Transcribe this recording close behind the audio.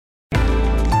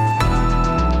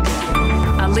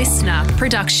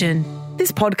production.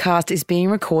 This podcast is being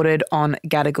recorded on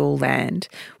Gadigal land.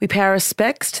 We pay our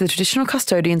respects to the traditional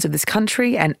custodians of this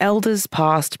country and elders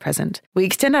past, present. We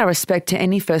extend our respect to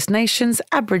any First Nations,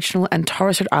 Aboriginal and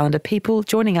Torres Strait Islander people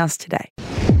joining us today.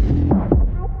 Come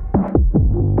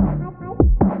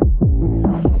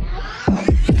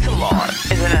on,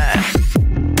 isn't it?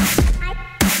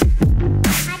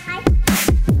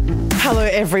 Hello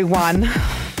everyone.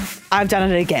 I've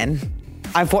done it again.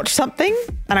 I've watched something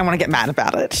and I want to get mad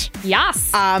about it.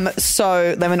 Yes.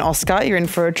 So Lemon Oscar, you're in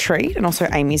for a treat, and also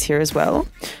Amy's here as well.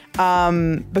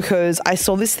 Because I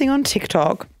saw this thing on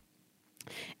TikTok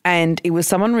and it was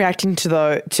someone reacting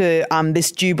to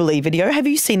this Jubilee video. Have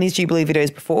you seen these Jubilee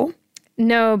videos before?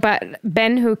 No, but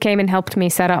Ben, who came and helped me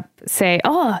set up, say,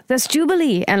 oh, that's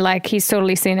Jubilee. And like, he's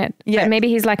totally seen it. Yeah. But maybe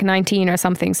he's like 19 or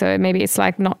something. So maybe it's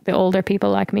like not the older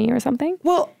people like me or something.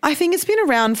 Well, I think it's been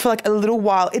around for like a little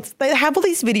while. They have all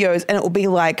these videos and it will be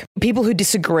like people who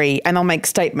disagree and they'll make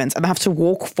statements and they have to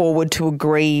walk forward to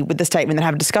agree with the statement and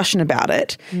have a discussion about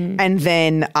it. And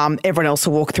then everyone else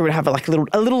will walk through and have a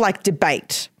little like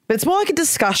debate. But it's more like a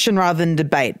discussion rather than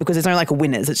debate because there's no like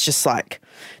winners. It's just like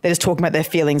they're just talking about their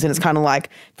feelings, and it's kind of like,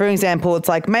 for example, it's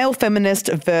like male feminist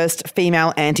versus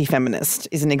female anti-feminist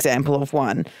is an example of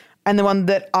one. And the one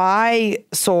that I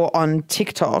saw on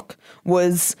TikTok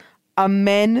was are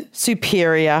men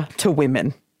superior to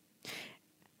women?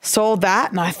 Saw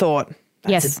that and I thought,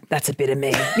 that's a bit of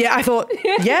me. Yeah, I thought,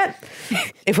 yeah,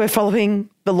 if we're following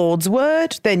the Lord's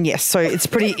word, then yes. So it's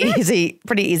pretty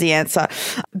easy answer.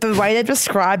 The way they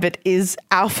describe it is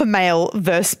alpha male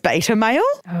versus beta male,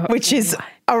 which is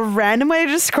a random way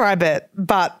to describe it.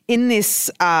 But in this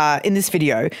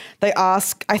video, they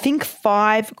ask, I think,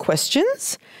 5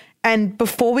 questions. And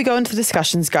before we go into the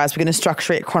discussions, guys, we're going to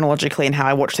structure it chronologically and how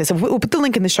I watched this. So we'll put the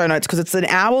link in the show notes because it's an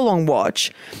hour-long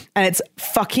watch and it's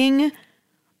fucking...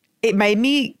 It made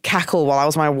me cackle while I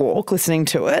was on my walk listening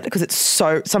to it because it's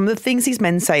some of the things these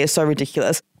men say are so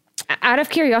ridiculous. Out of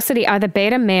curiosity, are the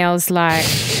beta males like...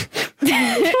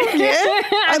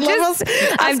 I'm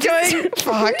going,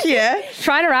 fuck yeah.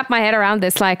 Trying to wrap my head around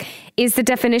this. Like, is the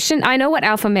definition, I know what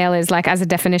alpha male is like as a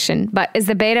definition, but is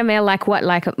the beta male like what?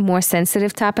 Like a more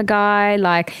sensitive type of guy?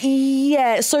 Like,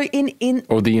 yeah. So in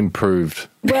or the improved.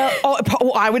 Well,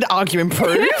 I would argue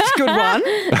improved. Good one.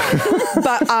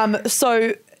 But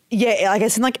so yeah, I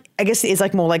guess it is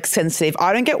like more like sensitive.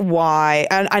 I don't get why,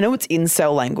 and I know it's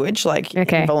incel language, like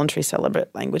involuntary celibate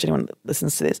language. Anyone that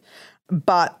listens to this.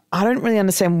 But I don't really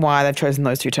understand why they've chosen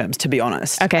those 2 terms, to be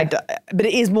honest. Okay. But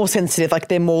it is more sensitive. Like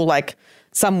they're more like,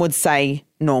 some would say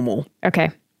normal. Okay.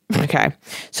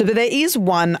 So but there is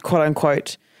one quote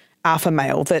unquote alpha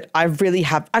male that I really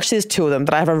have, actually there's 2 of them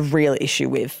that I have a real issue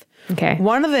with. Okay.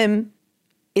 One of them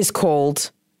is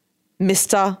called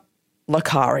Mr.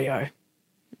 Lucario.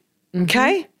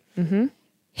 Okay? Mm-hmm.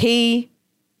 He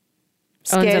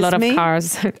owns a lot me. of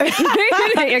cars.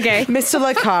 Okay. Mr.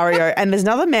 Lucario. And there's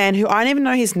another man who I don't even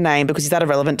know his name because he's that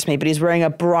irrelevant to me, but he's wearing a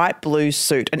bright blue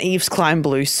suit, an Yves Klein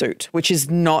blue suit, which is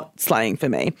not slaying for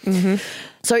me. Mm-hmm.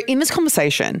 So in this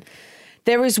conversation,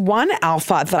 there is one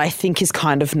alpha that I think is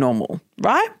kind of normal,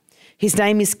 right? His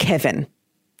name is Kevin.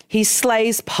 He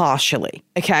slays partially,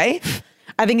 okay?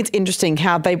 I think it's interesting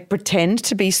how they pretend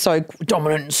to be so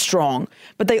dominant and strong,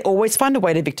 but they always find a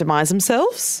way to victimize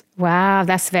themselves. Wow,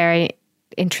 that's very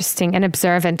interesting and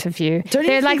observant of you.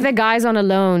 They're like the guys on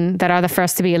Alone that are the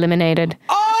first to be eliminated.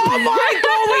 Oh my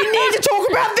God, we need to talk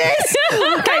about this.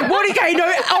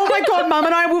 Oh my God,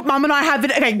 Mum and I have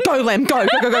it. Okay, go Lem, go.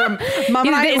 Mum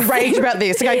and I rage about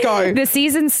this. Okay, go. The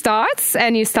season starts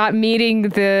and you start meeting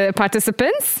the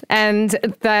participants, and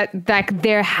that like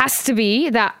there has to be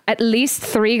that at least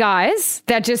 3 guys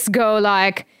that just go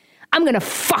like, I'm going to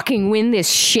fucking win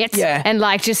this shit. Yeah. And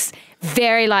like just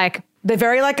very like... They're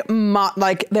very like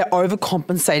they're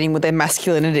overcompensating with their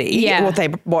masculinity. Yeah.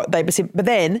 What they perceive. But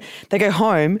then they go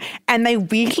home and they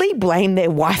weirdly blame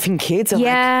their wife and kids.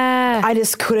 Yeah. Like,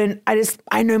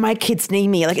 I know my kids need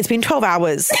me. Like, it's been 12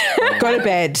 hours. Go to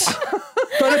bed.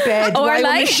 Or lay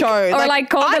on the show. Or like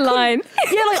call the line.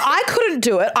 Yeah, like I couldn't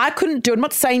do it. I'm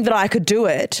not saying that I could do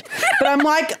it. But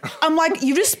I'm like,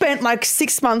 you just spent like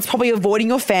 6 months probably avoiding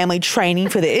your family training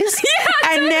for this. Yeah,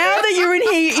 and now that you're in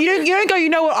here, you don't go, you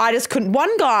know what, I just couldn't.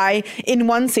 One guy in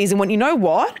one season went, you know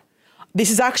what?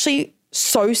 This is actually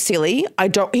so silly.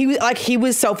 He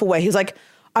was self-aware. He was like,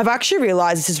 I've actually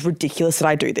realised this is ridiculous that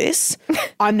I do this.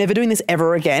 I'm never doing this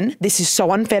ever again. This is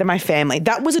so unfair to my family.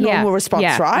 That was a normal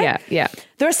response, right? Yeah.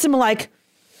 The rest of them are like,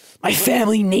 my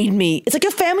family need me. It's like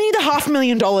your family need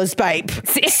 $500,000, babe.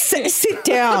 Sit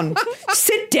down.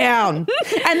 Sit down.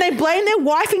 And they blame their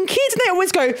wife and kids and they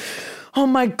always go, oh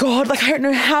my God, like, I don't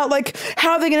know how are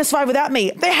they going to survive without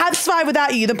me? They have survived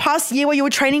without you. The past year where you were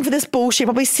training for this bullshit,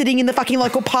 probably sitting in the fucking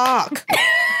local park.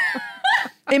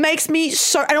 It makes me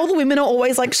so, and all the women are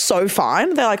always like so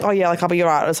fine. They're like, oh yeah, like I'll be all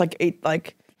right. It's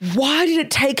like, why did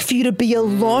it take for you to be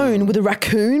alone with a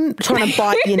raccoon trying to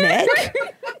bite your neck?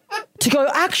 To go,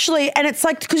 actually, and it's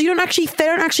like, because they don't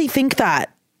actually think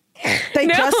that. They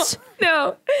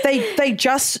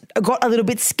just got a little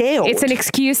bit scared. It's an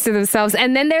excuse to themselves.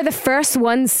 And then they're the first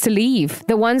ones to leave.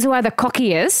 The ones who are the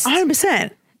cockiest.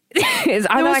 100%.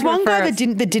 There was one guy that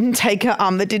didn't take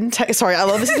sorry, I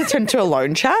love this to turn to a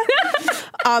loan chat.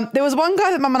 There was one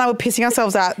guy that Mum and I were pissing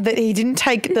ourselves at that he didn't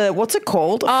take the, what's it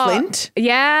called? A flint?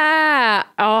 Yeah.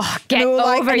 Oh, get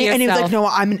over yourself. And he was like, no,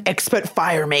 I'm an expert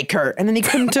fire maker. And then he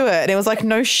couldn't do it. And it was like,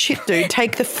 no shit, dude,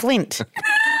 take the flint.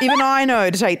 Even I know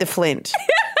to take the flint.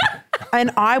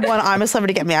 And I'm a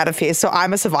celebrity, get me out of here. So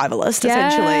I'm a survivalist,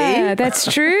 essentially. Yeah, that's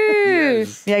true.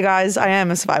 Yeah, guys, I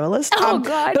am a survivalist. Oh,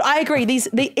 God. But I agree.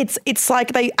 It's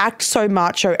like they act so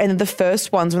macho. And the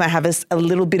first ones when they have a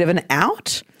little bit of an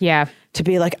out. Yeah. To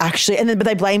be like, actually, but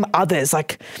they blame others.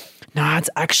 Like, no, it's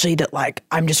actually that like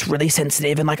I'm just really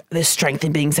sensitive and like there's strength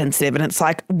in being sensitive. And it's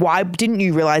like, why didn't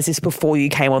you realize this before you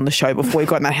came on the show, before you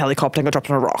got in that helicopter and got dropped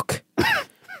on a rock?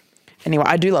 Anyway,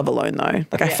 I do love Alone though.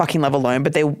 Like I fucking love Alone.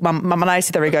 But Mum and I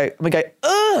sit there, we go,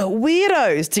 ugh,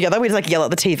 weirdos together. We just like yell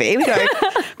at the TV. We go,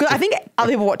 because I think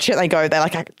other people watch it and they're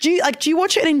like, do you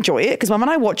watch it and enjoy it? Because Mum and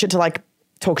I watch it to like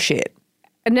talk shit.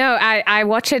 No, I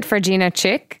watch it for Gina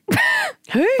Chick.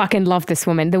 Who? Fucking love this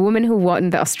woman. The woman who won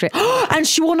the Australia. And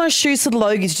she wore no shoes to the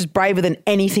Logies, just braver than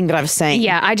anything that I've seen.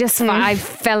 Yeah, I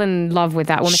fell in love with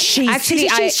that woman. She's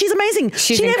amazing.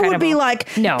 She never would be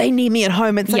like, no, they need me at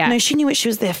home. It's like, no, she knew what she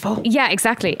was there for. Yeah,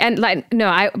 exactly. And like,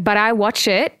 no, but I watch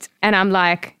it and I'm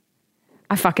like,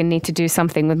 I fucking need to do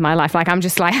something with my life. Like, I'm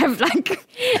just like,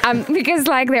 because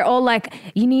like, they're all like,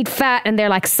 you need fat and they're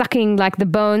like sucking like the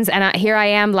bones. And here I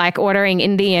am like ordering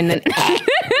Indian. And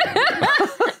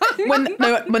when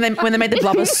they made the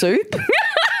blubber soup.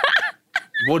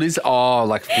 What is,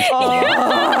 like fish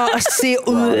blubber? See,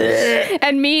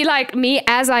 and me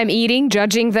as I'm eating,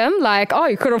 judging them like, oh,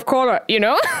 you could have called it, you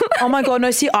know? Oh my God,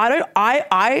 no, see,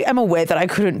 I am aware that I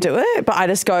couldn't do it, but I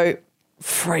just go,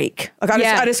 freak. Like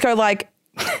I just go like,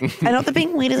 and not that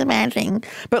being weird is a bad thing,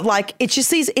 but like it's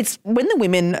just it's when the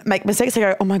women make mistakes, they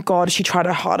go, oh my God, she tried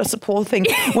her hardest, a poor thing.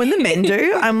 When the men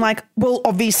do, I'm like, well,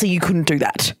 obviously you couldn't do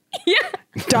that. Yeah.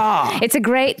 Duh. It's a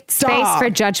great space for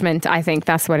judgment. I think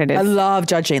that's what it is. I love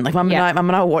judging. Like Mum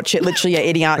and I watch it literally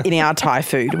eating our Thai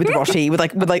food with roti, with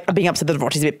being upset that the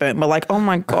roti's a bit burnt. We're like, oh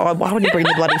my God, why would you bring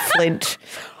the bloody flint?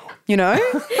 You know?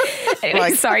 Anyway,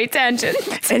 like, sorry, tangent.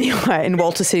 Anyway, and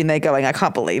Walter's sitting there going, I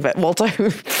can't believe it. Walter,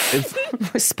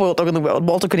 spoiled dog in the world.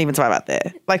 Walter couldn't even survive out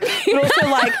there. Like,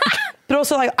 but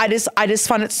also I just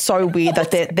find it so weird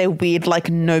that they're weird, like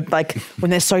when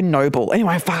they're so noble.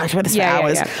 Anyway, fuck, I talk about this for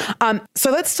hours. Yeah.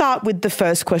 So let's start with the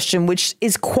first question, which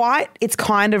is it's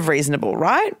kind of reasonable,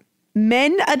 right?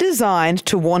 Men are designed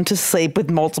to want to sleep with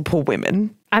multiple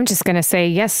women. I'm just going to say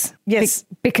yes. Yes.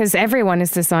 Because everyone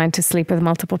is designed to sleep with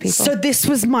multiple people. So this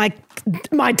was my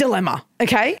dilemma,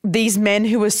 okay? These men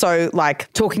who were so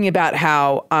like talking about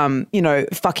how,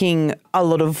 fucking a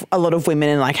lot of women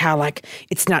and like how like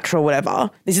it's natural, whatever.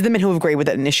 These are the men who agree with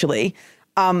it initially.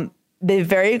 They're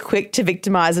very quick to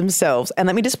victimize themselves. And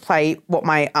let me just play what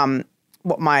my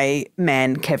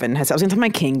man Kevin has. I was going to tell my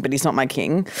king, but he's not my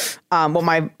king. What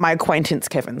my acquaintance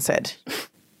Kevin said.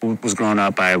 Was growing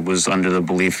up, I was under the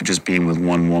belief of just being with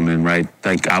one woman, right?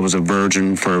 Like I was a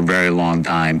virgin for a very long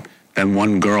time. Then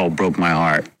one girl broke my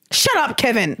heart. Shut up,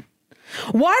 Kevin.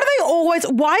 Why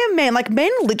are men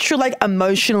literally like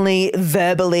emotionally,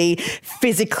 verbally,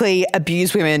 physically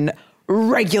abuse women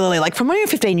regularly? Like from when you're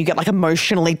 15, you get like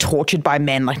emotionally tortured by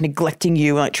men, like neglecting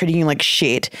you, like treating you like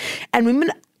shit. And when was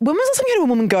the last time you had a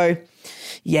woman go,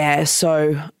 yeah,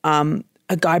 so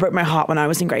a guy broke my heart when I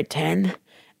was in grade 10.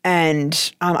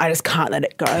 And I just can't let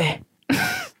it go.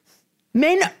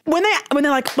 Men, when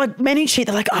they're like men who cheat,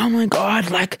 they're like, oh my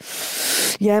God, like,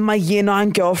 yeah, my year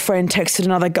 9 girlfriend texted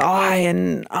another guy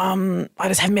and I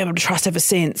just haven't been able to trust ever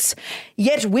since.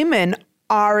 Yet women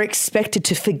are expected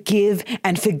to forgive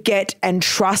and forget and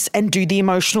trust and do the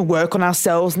emotional work on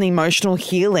ourselves and the emotional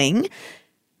healing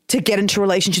to get into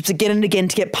relationships again and again,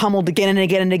 to get pummeled again and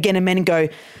again and again, and men go,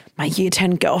 my year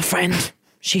 10 girlfriend,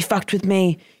 she fucked with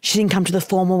me. She didn't come to the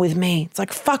formal with me. It's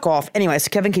like, fuck off. Anyway, so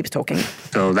Kevin keeps talking.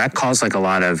 So that caused like a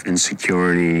lot of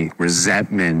insecurity,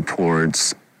 resentment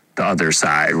towards the other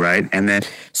side, right? And then...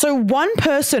 So one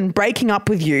person breaking up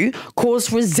with you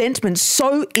caused resentment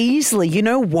so easily. You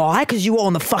know why? Because you were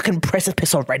on the fucking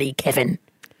precipice already, Kevin.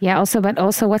 Yeah, but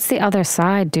also, what's the other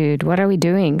side, dude? What are we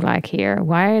doing like here?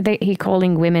 Why are he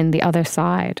calling women the other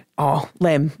side? Oh,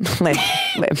 Lem. Let me.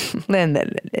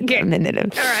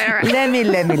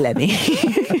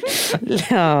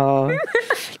 Oh.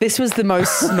 This was the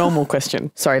most normal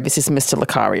question. Sorry, this is Mr.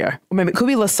 Lucario. Or maybe it could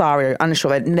be Losario,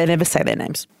 unsure. They never say their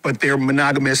names. But they're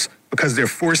monogamous because they're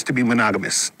forced to be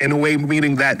monogamous. In a way,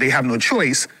 meaning that they have no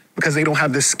choice because they don't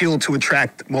have the skill to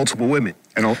attract multiple women.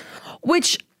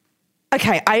 Which...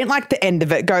 Okay, I didn't like the end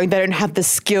of it going, they don't have the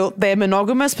skill, they're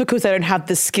monogamous because they don't have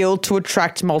the skill to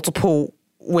attract multiple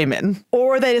women.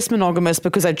 Or are they just monogamous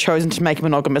because they've chosen to make a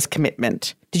monogamous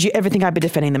commitment? Did you ever think I'd be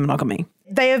defending the monogamy?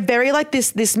 They are very like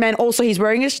this man. Also, he's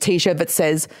wearing a t-shirt that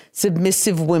says,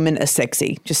 submissive women are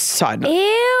sexy. Just side note.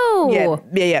 Ew.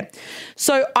 Yeah.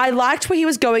 So I liked where he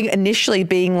was going initially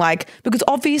being like, because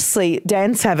obviously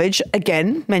Dan Savage,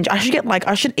 again, man, I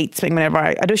should eat something whenever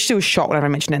I just do a shot whenever I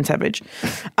mention Dan Savage.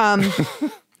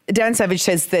 Dan Savage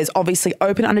says there's obviously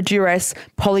open under duress,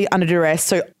 poly under duress,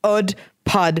 so odd,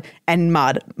 pud, and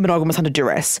mud, monogamous under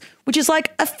duress, which is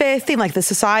like a fair thing. Like the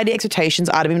society expectations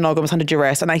are to be monogamous under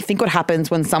duress. And I think what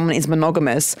happens when someone is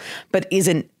monogamous but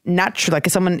isn't natural, like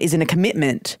if someone is in a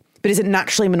commitment but isn't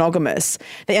naturally monogamous,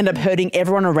 they end up hurting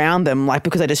everyone around them, like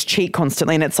because they just cheat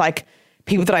constantly. And it's like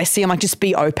people that I see, I'm like, just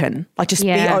be open. Like just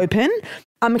be open.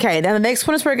 Okay, now the next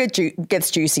one is where it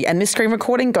gets juicy. And this screen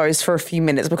recording goes for a few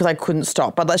minutes because I couldn't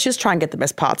stop. But let's just try and get the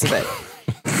best parts of it.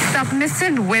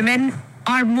 Submissive women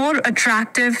are more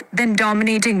attractive than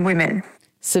dominating women.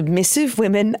 Submissive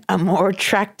women are more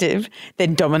attractive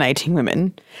than dominating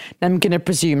women. Now, I'm going to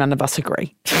presume none of us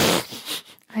agree.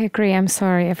 I agree. I'm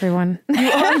sorry, everyone. You're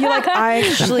like, I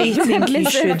actually think you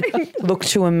should look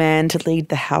to a man to lead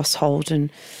the household.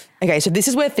 And okay, so this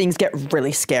is where things get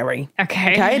really scary.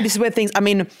 Okay, this is where things, I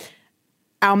mean,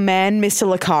 our man,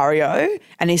 Mr. Lucario,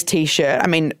 and his t-shirt, I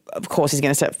mean, of course he's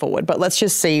going to step forward, but let's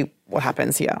just see what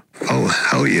happens here. Oh,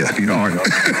 hell yeah. You know,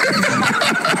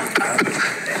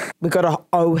 we got a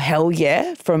oh, hell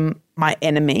yeah from my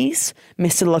enemies,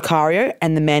 Mr. Lucario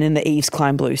and the man in the Yves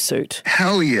Klein blue suit.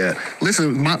 Hell yeah.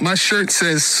 Listen, my shirt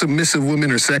says submissive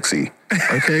women are sexy.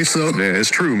 Okay, so. Yeah, it's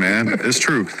true, man. It's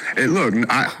true. Hey, look,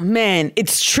 Man,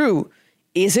 it's true.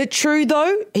 Is it true,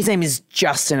 though? His name is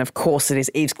Justin. Of course it is.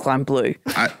 Yves Klein blue.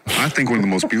 I think one of the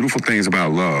most beautiful things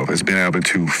about love is being able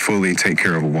to fully take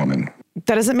care of a woman.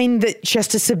 That doesn't mean that she has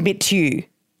to submit to you,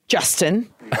 Justin.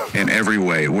 In every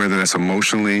way, whether that's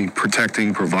emotionally,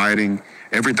 protecting, providing,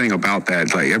 everything about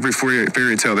that. Like every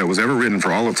fairy tale that was ever written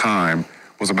for all of time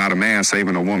was about a man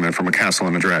saving a woman from a castle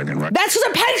and a dragon, right? That's because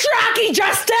of patriarchy,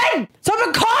 Justin! So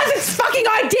because it's fucking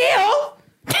ideal,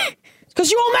 it's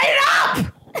because you all made it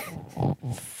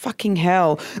up! Fucking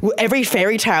hell. Well, every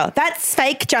fairy tale. That's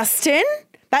fake, Justin.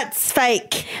 That's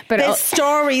fake. But there's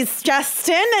stories,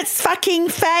 Justin. It's fucking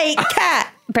fake.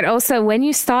 But also, when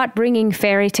you start bringing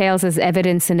fairy tales as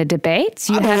evidence in a debate,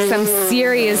 you have some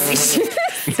serious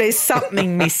issues. There's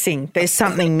something missing.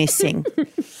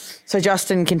 So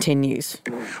Justin continues.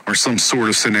 Or some sort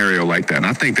of scenario like that. And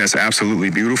I think that's absolutely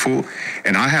beautiful.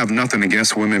 And I have nothing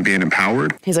against women being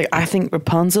empowered. He's like, I think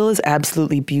Rapunzel is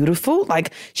absolutely beautiful.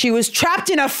 Like, she was trapped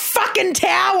in a fucking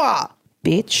tower,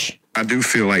 bitch. I do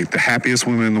feel like the happiest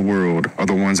women in the world are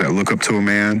the ones that look up to a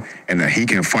man and that he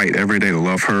can fight every day to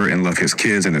love her and love his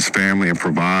kids and his family and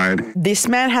provide. This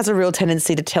man has a real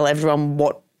tendency to tell everyone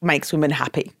what makes women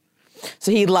happy.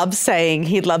 So he loves saying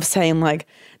like,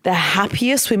 the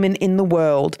happiest women in the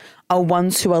world are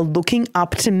ones who are looking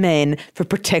up to men for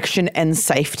protection and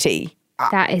safety.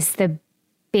 That is the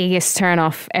biggest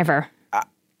turnoff ever.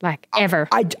 Ever.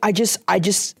 I just,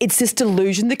 it's this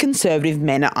delusion that conservative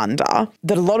men are under,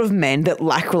 that a lot of men that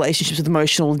lack relationships with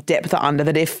emotional depth are under,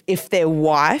 that if their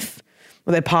wife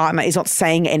or their partner is not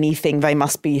saying anything, they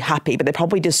must be happy, but they're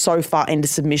probably just so far into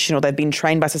submission or they've been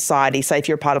trained by society, say if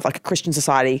you're a part of like a Christian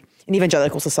society, an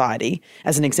evangelical society,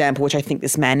 as an example, which I think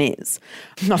this man is,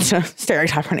 not to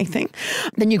stereotype or anything,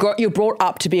 then you're brought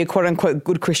up to be a quote unquote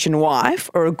good Christian wife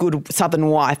or a good Southern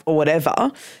wife or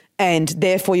whatever, and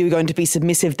therefore you're going to be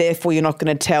submissive, therefore you're not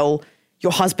going to tell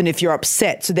your husband if you're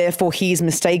upset, so therefore he's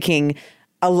mistaking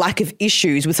a lack of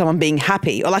issues with someone being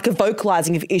happy or lack of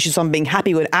vocalizing of issues with someone being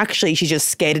happy when actually she's just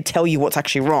scared to tell you what's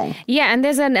actually wrong. Yeah, and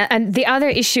there's the other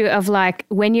issue of like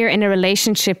when you're in a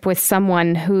relationship with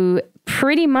someone who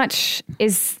pretty much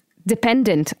is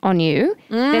dependent on you,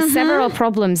 there's several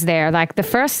problems there. Like the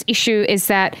first issue is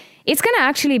that it's going to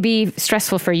actually be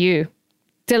stressful for you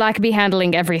to like be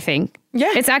handling everything.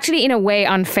 Yeah. It's actually in a way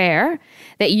unfair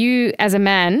that you as a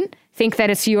man think that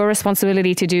it's your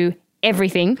responsibility to do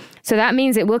everything. So that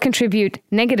means it will contribute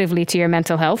negatively to your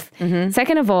mental health.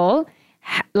 Second of all,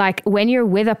 like when you're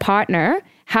with a partner,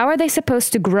 how are they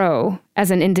supposed to grow as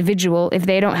an individual if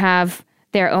they don't have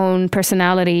their own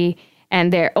personality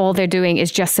and all they're doing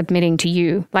is just submitting to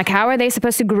you? Like, how are they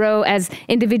supposed to grow as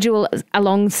individuals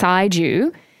alongside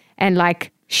you and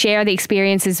like share the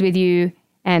experiences with you?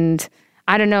 And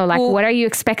I don't know, like, what are you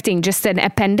expecting? Just an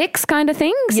appendix kind of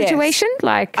thing situation? Yes.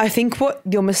 Like, I think what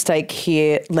your mistake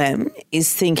here, Lem,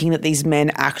 is thinking that these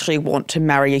men actually want to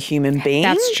marry a human being.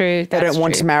 That's true. They don't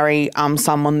want to marry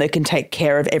someone that can take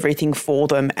care of everything for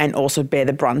them and also bear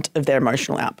the brunt of their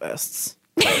emotional outbursts.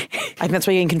 I think that's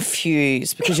where you're getting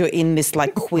confused because you're in this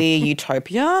like queer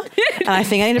utopia, and I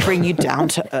think I need to bring you down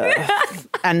to earth.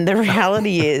 And the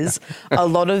reality is a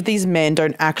lot of these men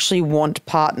don't actually want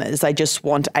partners. They just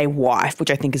want a wife, which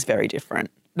I think is very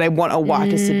different. They want a wife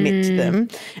to submit to them,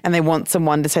 and they want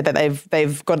someone to say that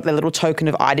they've got their little token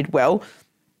of I did well.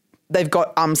 They've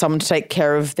got someone to take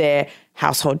care of their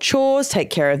household chores, take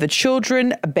care of the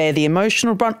children, bear the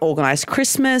emotional brunt, organise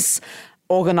Christmas,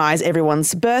 organise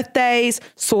everyone's birthdays,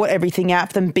 sort everything out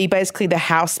for them, be basically the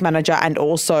house manager and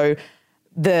also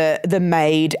the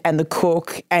maid and the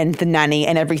cook and the nanny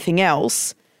and everything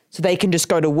else, so they can just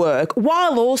go to work,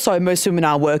 while also most women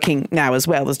are working now as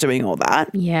well as doing all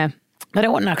that. yeah. They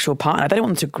don't want an actual partner. They don't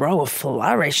want them to grow or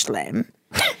flourish, Lem.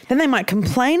 Then they might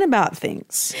complain about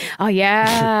things. Oh,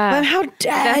 yeah. Lem, how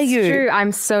dare That's you? true.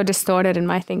 I'm so distorted in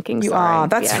my thinking. You Sorry. are.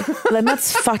 Lem,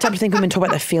 that's fucked up to think women talk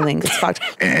about their feelings. It's fucked.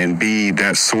 And be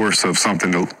that source of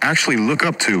something to actually look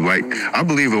up to. Like, I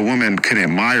believe a woman can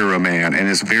admire a man and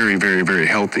it's very, very, very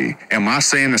healthy. Am I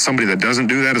saying that somebody that doesn't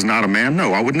do that is not a man?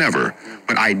 No, I would never.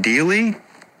 But ideally,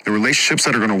 the relationships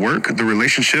that are going to work, the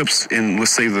relationships in,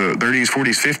 let's say, the 30s,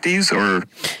 40s, 50s, or...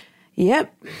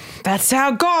 Yep. That's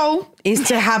our goal, is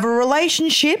to have a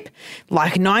relationship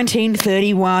like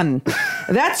 1931.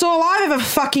 That's all I've ever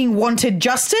fucking wanted,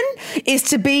 Justin, is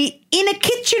to be in a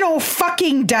kitchen all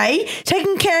fucking day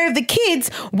taking care of the kids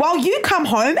while you come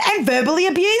home and verbally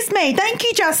abuse me. Thank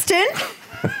you, Justin.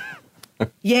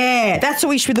 Yeah, that's what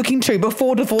we should be looking to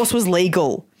before divorce was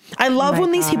legal. I love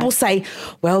when these people say,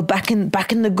 well, back in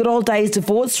the good old days,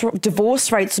 divorce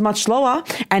rates were much lower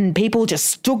and people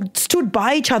just stood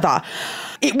by each other.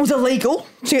 It was illegal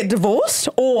to get divorced,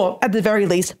 or at the very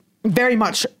least, very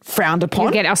much frowned upon.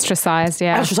 You get ostracized,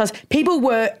 yeah. Ostracized. People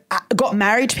got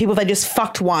married to people they just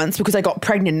fucked once because they got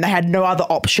pregnant and they had no other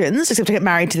options except to get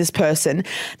married to this person.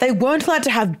 They weren't allowed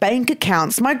to have bank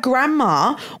accounts. My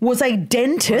grandma was a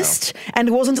dentist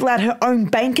and wasn't allowed her own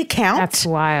bank account. That's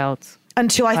wild.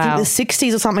 Until I think the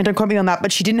 60s or something, don't quote me on that,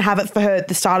 but she didn't have it for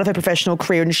the start of her professional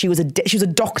career, and she was a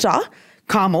doctor,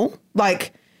 Carmel,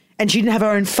 and she didn't have her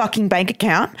own fucking bank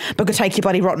account but could take your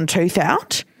bloody rotten tooth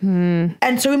out.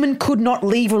 And so women could not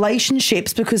leave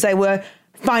relationships because they were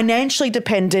financially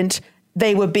dependent,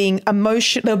 they were being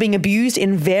abused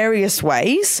in various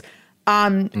ways.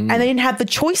 And they didn't have the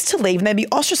choice to leave and they'd be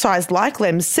ostracized, like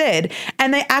Lem said,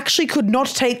 and they actually could not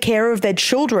take care of their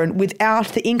children without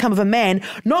the income of a man,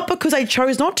 not because they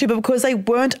chose not to, but because they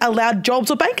weren't allowed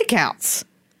jobs or bank accounts.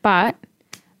 But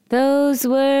those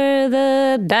were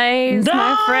the days,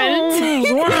 my friend.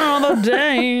 Those were the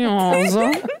days.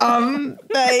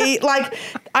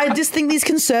 I just think these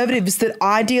conservatives that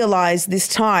idealize this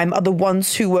time are the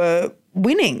ones who were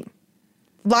winning.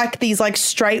 Like these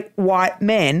straight white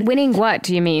men. Winning what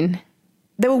do you mean?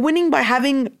 They were winning by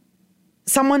having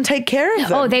someone take care of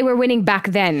them. Oh, they were winning back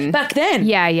then. Back then.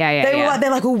 Yeah.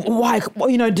 They're like, why,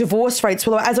 divorce rates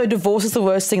were low, as though divorce is the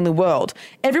worst thing in the world.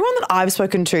 Everyone that I've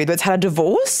spoken to that's had a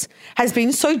divorce has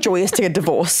been so joyous to get a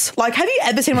divorce. Like, have you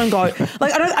ever seen one go,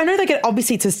 I know they get,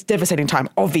 obviously it's a devastating time,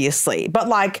 obviously, but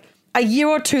a year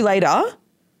or two later,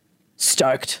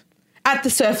 stoked. At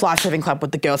the Surf Life Saving Club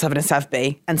with the girls having a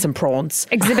SAVB and some prawns.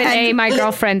 Exhibit A, my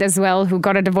girlfriend as well, who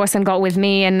got a divorce and got with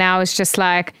me, and now it's just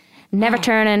never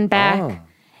turning back. Oh.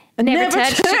 Never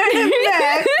turning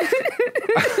back.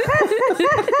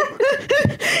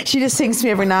 She just sings to me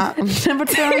every night. Never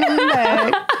turning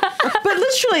back. But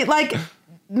literally,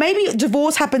 maybe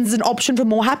divorce happens as an option for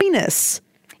more happiness.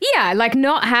 Yeah,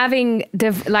 not having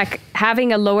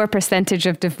having a lower percentage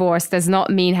of divorce does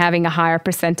not mean having a higher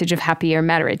percentage of happier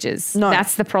marriages. No.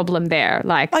 That's the problem there.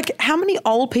 How many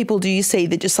old people do you see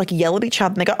that just yell at each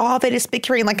other and they go, oh, they're just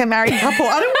bickering like a married couple?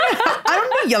 I don't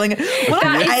know yelling.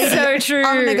 That is so true.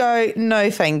 I'm going to go, no,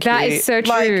 thank you. That is so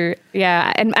true.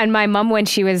 Yeah. And my mum, when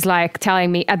she was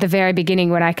telling me at the very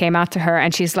beginning when I came out to her,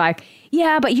 and she's like,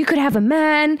 yeah, but you could have a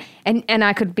man. And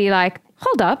I could be like,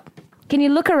 hold up. Can you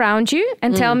look around you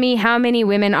and tell me how many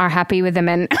women are happy with the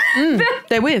men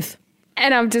they're with?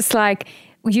 And I'm just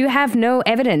you have no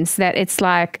evidence that it's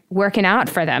working out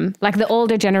for them. The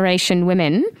older generation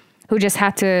women who just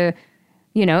had to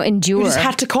endure. You just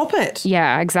had to cop it.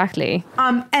 Yeah, exactly.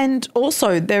 And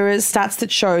also there is stats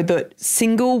that show that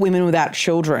single women without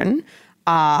children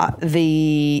are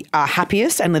the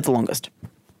happiest and live the longest.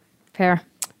 Fair.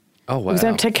 Oh, wow. Because they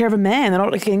don't take care of a man. They're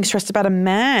not getting stressed about a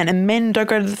man. And men don't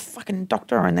go to the fucking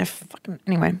doctor and they're fucking...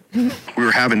 Anyway. We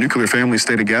were having nuclear families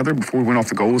stay together before we went off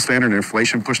the gold standard and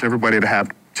inflation pushed everybody to have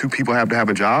 2 people have to have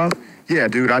a job. Yeah,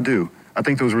 dude, I do. I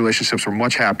think those relationships are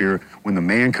much happier when the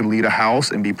man can lead a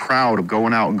house and be proud of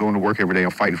going out and going to work every day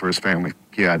and fighting for his family.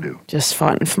 Yeah, I do. Just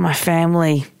fighting for my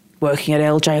family. Working at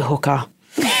LJ Hooker.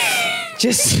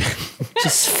 Just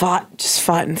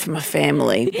fighting for my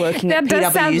family. Working That at PwC.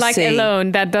 does sound like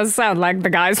Alone. That does sound like the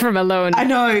guys from Alone. I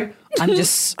know. I'm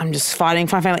just fighting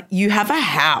for my family. You have a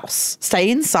house. Stay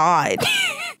inside.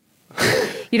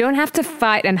 You don't have to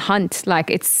fight and hunt. Like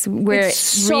we're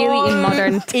really in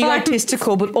modern times.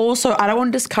 Egotistical, but also I don't want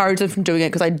to discourage them from doing it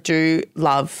because I do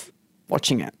love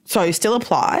watching it. So still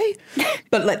apply,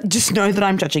 but just know that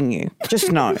I'm judging you.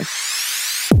 Just know.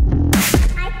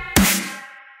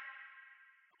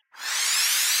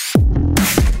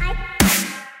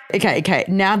 Okay.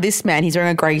 Now this man, he's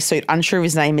wearing a grey suit. Unsure of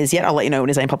his name is yet. I'll let you know when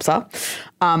his name pops up.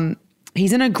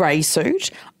 He's in a grey suit.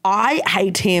 I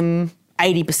hate him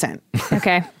 80%.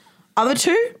 Okay. Other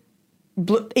two,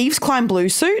 Eve's Klein blue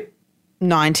suit,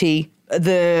 90.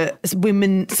 The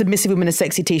submissive women a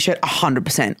sexy t-shirt,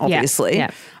 100%, obviously. Yeah.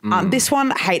 This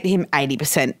one, hate him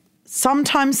 80%.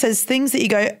 Sometimes says things that you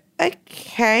go,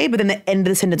 okay, but then the end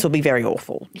of the sentence will be very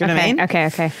awful. Do you know what I mean?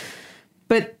 Okay.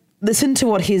 But listen to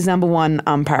what his number one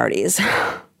parody is,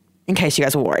 in case you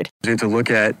guys were worried. To look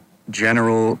at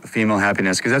general female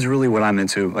happiness, because that's really what I'm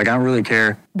into. I don't really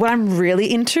care. What I'm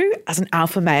really into as an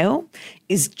alpha male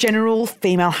is general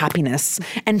female happiness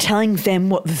and telling them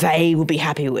what they will be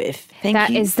happy with. That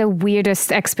is the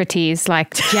weirdest expertise, general,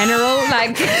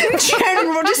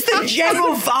 general, just the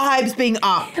general vibes being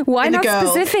up. Why in the not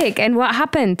girls. specific? And what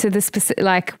happened to the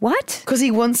specific? What? Because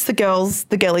he wants the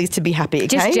girlies to be happy. Okay?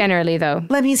 Just generally, though.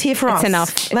 Lemmy's here for us. It's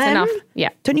enough. It's Lem, enough. Yeah.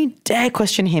 Don't you dare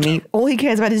question him. All he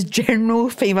cares about is general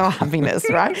female happiness,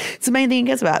 right? It's the main thing he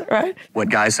cares about, right? What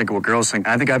guys think, what girls think.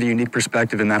 I think I have a unique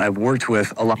perspective in that I've worked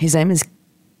with a lot His name is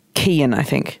Kian, I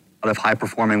think. of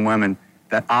high-performing women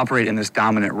that operate in this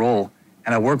dominant role.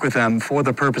 And I work with them for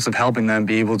the purpose of helping them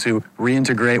be able to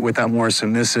reintegrate with that more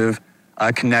submissive,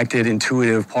 connected,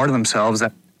 intuitive part of themselves.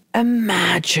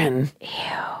 Imagine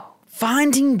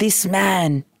finding this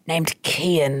man named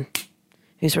Kian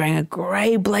who's wearing a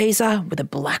grey blazer with a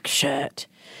black shirt.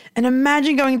 And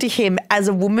imagine going to him as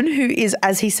a woman who is,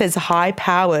 as he says,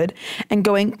 high-powered and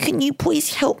going, can you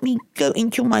please help me go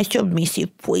into my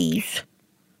submissive, please?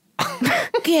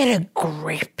 Get a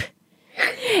grip.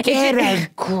 Get a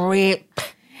grip.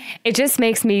 It just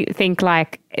makes me think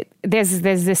there's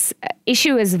this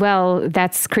issue as well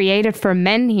that's created for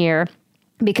men here,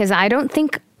 because I don't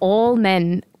think all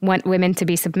men want women to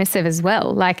be submissive as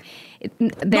well. Not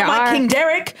my King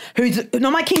Derek.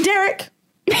 Not my King Derek.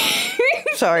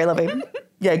 Sorry, love him.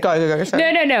 Yeah, go.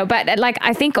 Sorry. No. But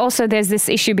I think also there's this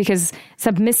issue because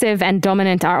submissive and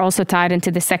dominant are also tied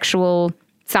into the sexual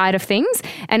side of things.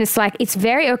 And it's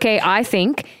very okay, I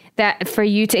think, that for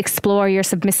you to explore your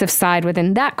submissive side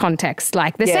within that context.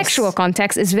 The sexual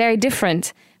context is very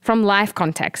different from life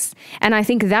context. And I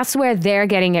think that's where they're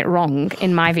getting it wrong,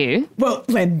 in my view. Well,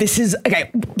 this is,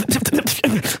 okay.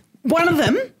 One of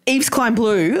them, Eve's Klein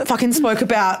Blue, fucking spoke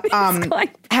about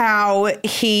how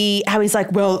he's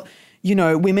like, well,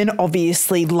 women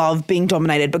obviously love being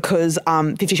dominated because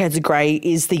 50 Shades of Grey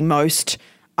is the most,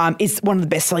 is one of the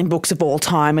best-selling books of all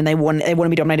time, and they want to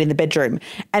be dominated in the bedroom.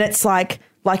 And it's like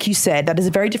you said, that is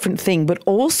a very different thing. But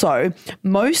also,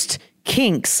 most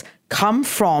kinks come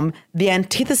from the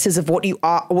antithesis of what you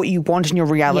are, what you want in your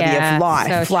reality of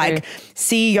life. So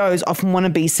CEOs often want to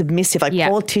be submissive.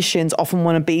 Politicians often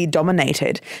want to be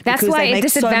dominated. That's why it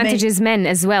disadvantages men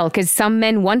as well, because some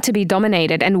men want to be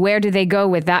dominated. And where do they go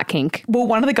with that kink? Well,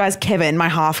 one of the guys, Kevin, my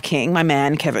half king, my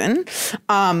man, Kevin,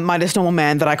 my just normal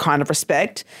man that I kind of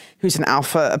respect, who's an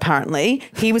alpha apparently,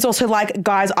 he was also like,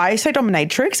 guys, I say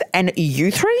dominatrix and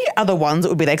you three are the ones that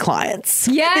would be their clients.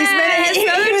 Yeah, he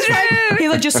was like, he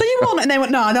was like, just so you all know. And they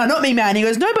went, no, not me, man. He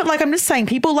goes, no, but I'm just saying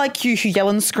people like you who yell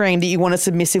and scream that you want a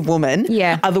submissive woman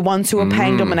are the ones who are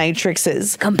paying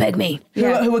dominatrixes. Come beg me.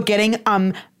 Who are getting,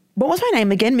 what was my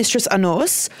name again? Mistress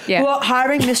Anors. Yeah. Who are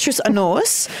hiring Mistress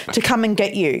Anors to come and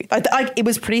get you. It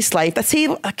was pretty slave.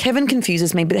 Kevin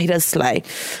confuses me, but he does slay.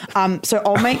 So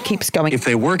old mate keeps going. If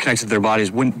they were connected to their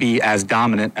bodies, wouldn't be as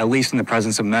dominant, at least in the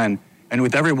presence of men. And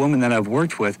with every woman that I've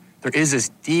worked with, there is this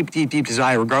deep, deep, deep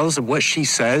desire, regardless of what she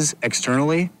says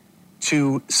externally,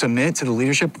 to submit to the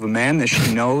leadership of a man that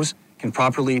she knows can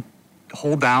properly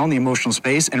hold down the emotional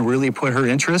space and really put her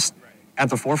interest at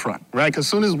the forefront. Right? Because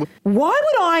soon as Why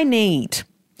would I need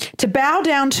to bow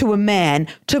down to a man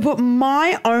to put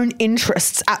my own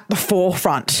interests at the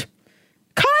forefront?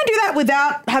 Can't I do that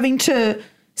without having to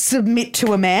submit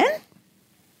to a man?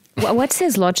 What's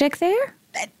his logic there?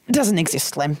 It doesn't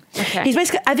exist, Slim. Okay. He's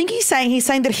basically, I think he's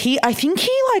saying that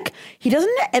he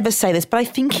doesn't ever say this, but I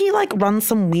think he like runs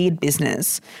some weird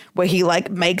business where he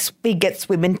gets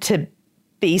women to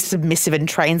be submissive and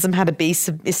trains them how to be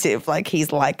submissive. Like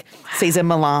he's like Caesar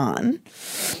Milan.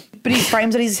 But he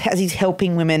frames it as he's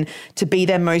helping women to be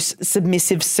their most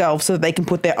submissive self so that they can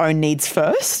put their own needs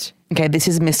first. Okay, this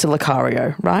is Mr.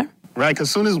 Lucario, right? Right?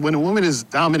 Because when a woman is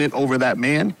dominant over that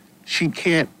man, she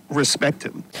can't respect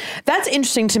him. That's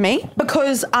interesting to me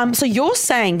because so you're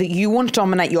saying that you want to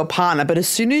dominate your partner, but as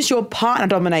soon as your partner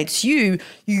dominates you,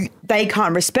 they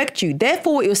can't respect you.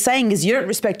 Therefore, what you're saying is you don't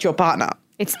respect your partner.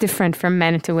 It's different from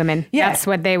men to women. Yeah. That's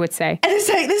what they would say. And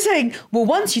they're saying, well,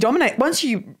 once you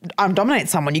dominate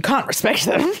someone, you can't respect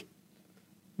them.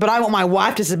 But I want my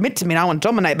wife to submit to me and I want to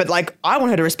dominate, but like I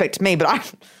want her to respect me, but I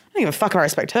don't give a fuck if I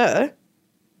respect her.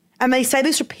 And they say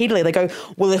this repeatedly. They go,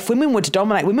 well, if women were to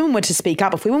dominate, women were to speak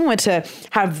up, if women were to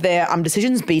have their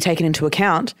decisions be taken into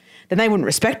account, then they wouldn't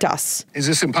respect us. Is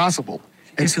this impossible?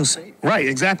 They feel safe. Right,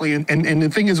 exactly. And the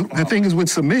thing is with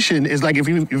submission is like if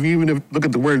you even look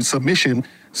at the word submission,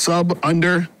 sub,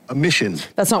 under, a mission.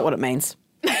 That's not what it means.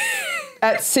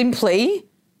 That's simply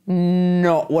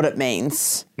not what it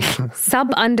means.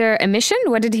 Sub under a mission?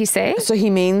 What did he say? So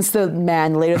he means the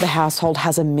man, leader of the household,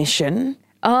 has a mission.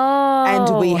 Oh.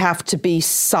 And we have to be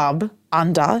sub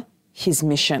under his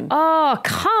mission. Oh,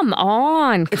 come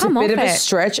on. It's a bit of a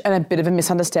stretch and a bit of a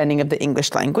misunderstanding of the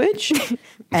English language.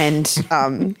 And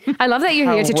I love that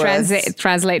you're here to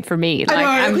translate for me. Like, I know,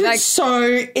 I'm like,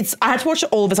 I had to watch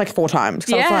all of this like 4 times.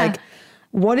 So I was like,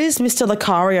 what is Mr.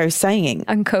 Lucario saying?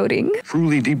 uncoding.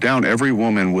 Truly, deep down, every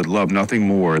woman would love nothing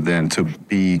more than to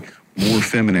be more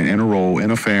feminine in a role,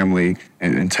 in a family,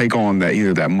 and take on that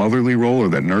either that motherly role or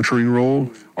that nurturing role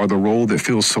or the role that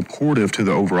feels supportive to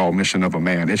the overall mission of a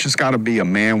man. It's just got to be a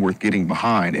man worth getting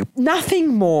behind.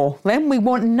 Nothing more, Len. We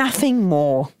want nothing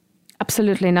more.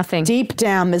 Absolutely nothing. Deep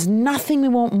down, there's nothing we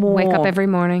want more. Wake up every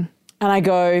morning. And I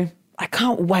go, I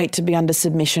can't wait to be under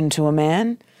submission to a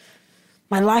man.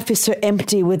 My life is so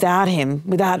empty without him,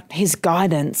 without his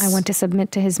guidance. I want to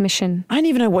submit to his mission. I don't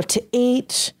even know what to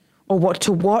eat or what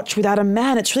to watch without a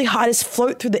man. It's really hard to just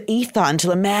float through the ether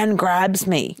until a man grabs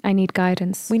me. I need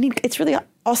guidance. It's really,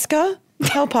 Oscar,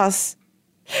 help us.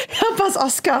 Help us,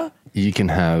 Oscar. You can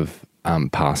have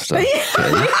pasta.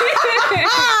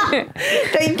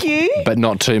 Thank you. But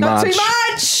not too Not much. too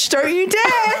much. Don't you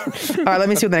dare. All right, let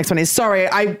me see what the next one is. Sorry,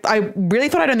 I really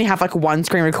thought I'd only have like one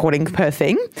screen recording per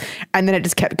thing. And then it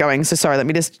just kept going. So sorry, let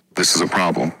me just. This is a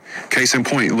problem. Case in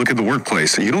point, look at the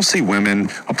workplace. You don't see women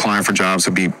applying for jobs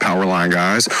to be power line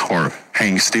guys or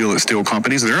hang steel at steel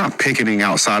companies. They're not picketing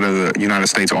outside of the United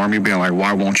States Army being like,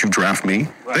 why won't you draft me?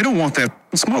 They don't want that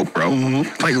smoke, bro.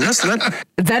 Like,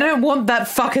 They don't want that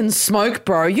fucking smoke,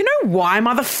 bro. You know why,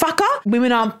 motherfucker?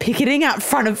 Women aren't picketing out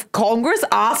front of Congress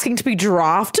asking to be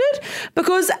drafted?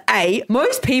 Because A,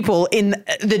 most people in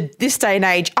this day and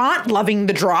age aren't loving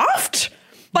the draft.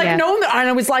 Like, no one that I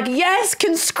know is like, yes,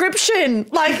 conscription.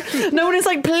 Like, no one is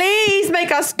like, please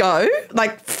make us go.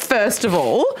 Like, first of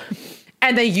all.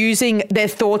 And they're using their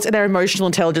thoughts and their emotional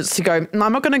intelligence to go, no,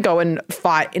 I'm not going to go and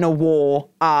fight in a war.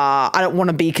 I don't want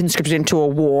to be conscripted into a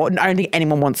war. I don't think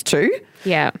anyone wants to.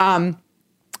 Yeah.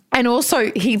 And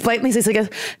also, he blatantly says,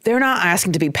 like, they're not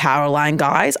asking to be power line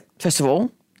guys. First of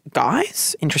all,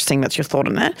 guys, interesting, that's your thought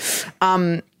on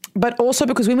that. But also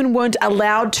because women weren't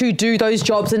allowed to do those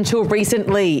jobs until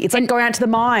recently. It's like going out to the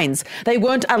mines. They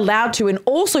weren't allowed to. And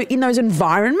also in those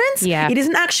environments, it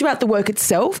isn't actually about the work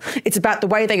itself. It's about the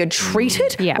way they are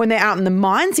treated when they're out in the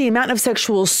mines, the amount of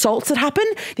sexual assaults that happen,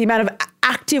 the amount of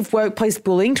active workplace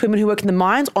bullying to women who work in the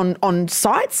mines on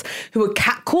sites, who are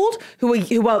catcalled,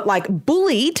 who are like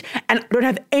bullied and don't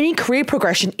have any career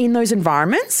progression in those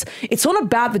environments. It's not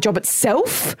about the job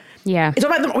itself. Yeah. It's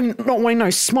not about not wanting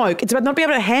no smoke. It's about not being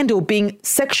able to handle being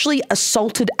sexually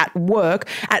assaulted at work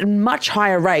at much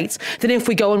higher rates than if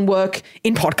we go and work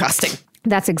in podcasting.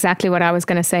 That's exactly what I was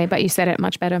going to say, but you said it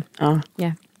much better. Oh.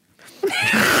 Yeah.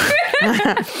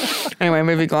 Anyway,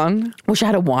 moving on. Wish I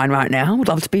had a wine right now. Would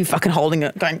love to be fucking holding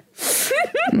it, going.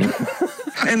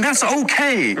 And that's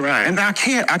okay. Right. And I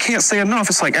can't say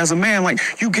enough. It's like, as a man, like,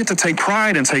 you get to take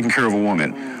pride in taking care of a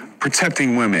woman.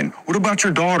 Protecting women. What about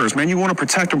your daughters, man? You want to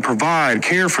protect them, provide,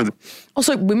 care for them.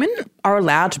 Also, women are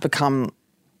allowed to become,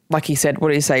 like he said, what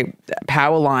did he say,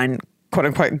 power line, quote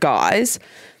unquote, guys.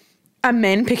 Are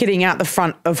men picketing out the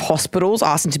front of hospitals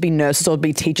asking to be nurses or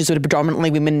be teachers who are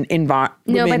predominantly women?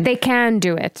 No, but they can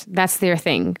do it. That's their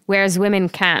thing. Whereas women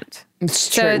can't.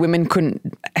 It's true. Women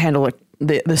couldn't handle it,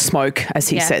 the smoke, as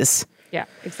he says. Yeah,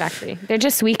 exactly. They're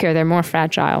just weaker. They're more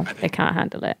fragile. They can't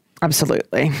handle it.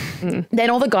 Absolutely.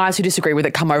 Then all the guys who disagree with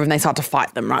it come over and they start to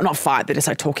fight them, right? Not fight, they're just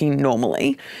like talking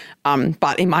normally.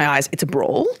 But in my eyes, it's a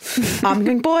brawl. I'm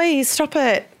going, boys, stop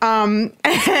it. And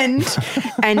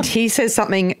he says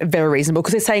something very reasonable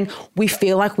because they're saying we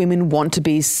feel like women want to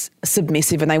be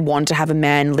submissive and they want to have a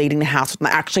man leading the household. And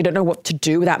they actually don't know what to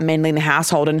do without men leading the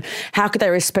household. And how could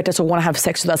they respect us or want to have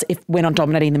sex with us if we're not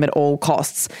dominating them at all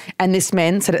costs? And this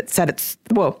man said it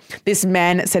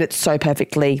so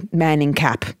perfectly, man in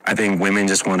cap. I think women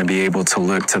just want to be able to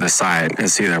look to the side and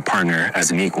see their partner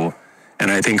as an equal. And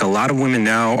I think a lot of women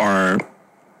now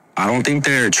I don't think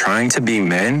they're trying to be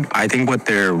men. I think what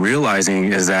they're realizing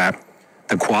is that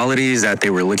the qualities that they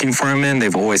were looking for in men,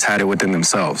 they've always had it within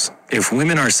themselves. If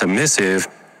women are submissive,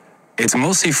 it's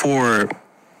mostly for,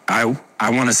 I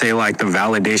want to say like the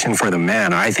validation for the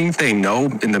man. I think they know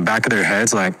in the back of their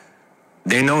heads, like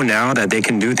they know now that they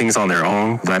can do things on their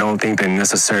own. I don't think they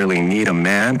necessarily need a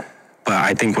man, but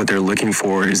I think what they're looking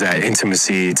for is that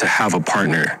intimacy to have a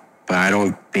partner. But I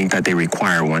don't think that they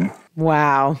require one.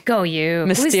 Wow. Go you.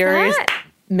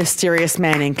 Mysterious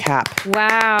man in cap.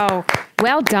 Wow.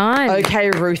 Well done. Okay,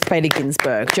 Ruth Bader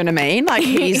Ginsburg. Do you know what I mean? Like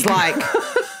he's like,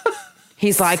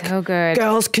 so good.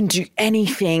 Girls can do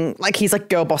anything. Like he's like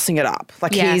girl bossing it up.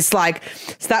 Like he's like,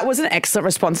 so that was an excellent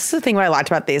response. This is the thing what I liked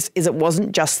about this is it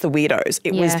wasn't just the weirdos.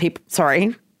 It was people,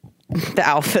 the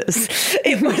alphas.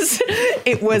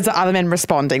 It was the other men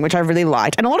responding, which I really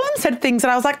liked. And a lot of them said things that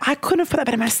I was like, I couldn't have put that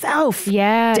better myself.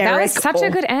 Yeah, Derek, that was such a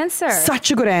good answer.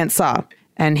 Such a good answer.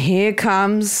 And here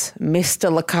comes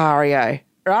Mr. Lucario,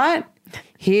 right?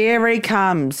 Here he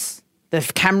comes. The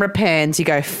camera pans. You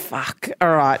go, fuck.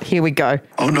 All right, here we go.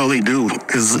 Oh, no, they do.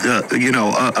 Because,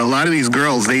 a lot of these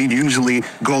girls, they usually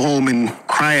go home and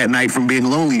cry at night from being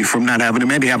lonely, from not having a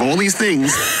man. They have all these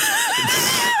things.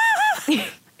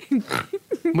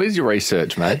 Where's your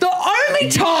research, mate? The only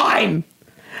time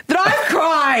that I've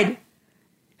cried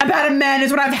about a man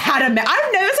is when I've had a man.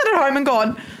 I've never sat at home and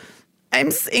gone,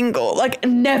 I'm single. Like,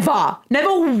 never.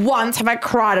 Never once have I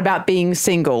cried about being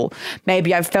single.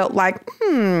 Maybe I've felt like,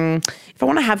 if I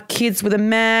want to have kids with a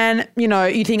man, you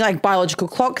think like biological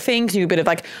clock things, you a bit of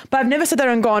like, but I've never sat there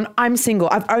and gone, I'm single.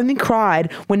 I've only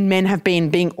cried when men have been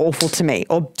being awful to me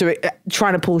or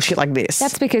trying to pull shit like this.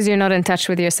 That's because you're not in touch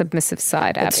with your submissive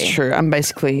side, Abby. That's true. I'm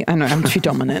too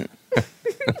dominant.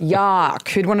 Yuck.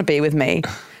 Who'd want to be with me?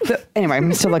 But anyway,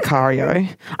 Mr.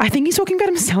 Lucario, I think he's talking about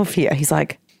himself here. He's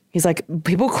like,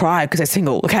 people cry because they're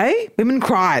single, okay? Women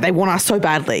cry. They want us so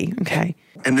badly, okay?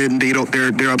 And then they're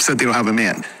upset they don't have a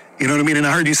man. You know what I mean? And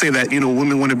I heard you say that,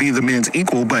 women want to be the man's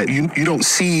equal, but you don't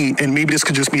see, and maybe this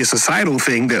could just be a societal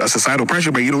thing, a societal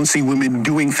pressure, but you don't see women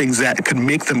doing things that could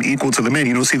make them equal to the men.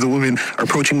 You don't see the women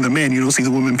approaching the men. You don't see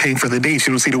the women paying for the dates.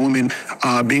 You don't see the women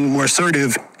being more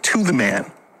assertive to the man.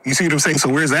 You see what I'm saying? So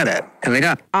where's that at?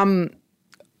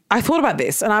 I thought about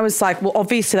this and I was like, well,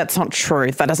 obviously that's not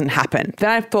true. That doesn't happen. Then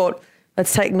I thought,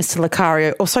 let's take Mr.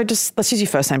 Lucario, let's use your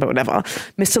first name, but whatever.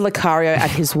 Mr. Lucario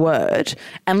at his word.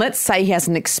 And let's say he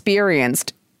hasn't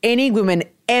experienced any women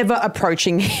ever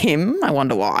approaching him, I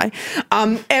wonder why,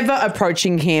 ever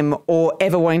approaching him or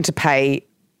ever wanting to pay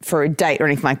for a date or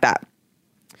anything like that.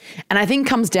 And I think it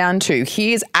comes down to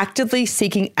he is actively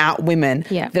seeking out women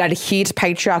that adhere to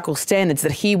patriarchal standards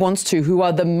that he wants to, who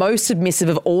are the most submissive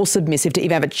of all submissive to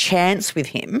even have a chance with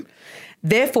him.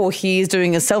 Therefore, he is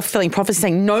doing a self-fulfilling prophecy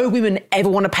saying no women ever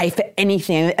want to pay for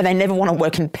anything and they never want to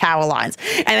work in power lines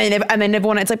and they never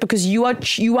want to. It's like because you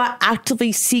are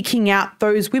actively seeking out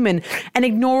those women and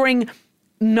ignoring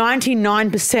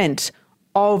 99%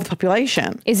 of the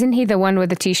population. Isn't he the one with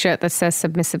the T-shirt that says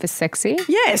submissive is sexy?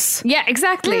 Yes. Yeah,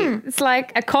 exactly. It's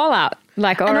like a call out,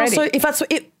 like already. And also, if that's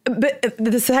it, but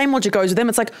the same logic goes with them.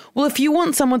 It's like, well, if you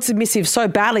want someone submissive so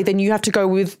badly, then you have to go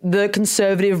with the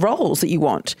conservative roles that you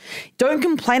want. Don't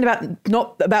complain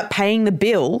about paying the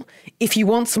bill if you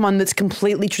want someone that's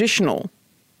completely traditional.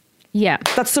 Yeah.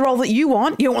 That's the role that you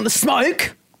want. You don't want the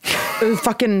smoke.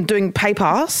 Fucking doing pay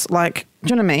pass. Like,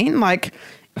 do you know what I mean? Like,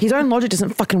 his own logic doesn't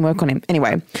fucking work on him.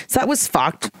 Anyway, so that was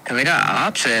fucked. And they got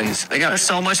options. They got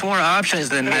so much more options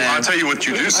than men. I'll tell you what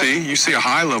you do see. You see a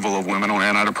high level of women on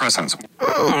antidepressants.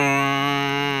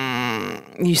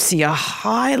 You see a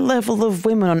high level of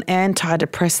women on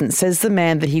antidepressants, says the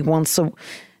man that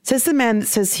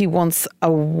says he wants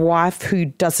a wife who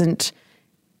doesn't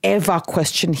ever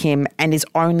question him and is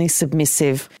only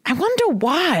submissive. I wonder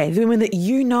why the women that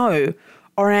you know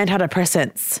are on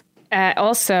antidepressants.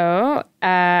 Also,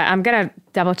 I'm going to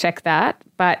double check that.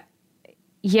 But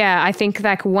yeah, I think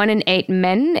like 1 in 8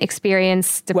 men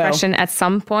experience depression at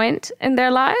some point in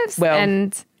their lives. Well,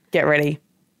 and get ready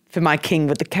for my king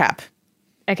with the cap.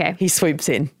 Okay. He swoops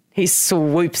in. He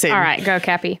swoops in. All right, go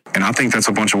Cappy. And I think that's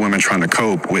a bunch of women trying to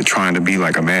cope with trying to be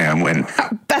like a man when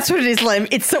That's what it is, Lem.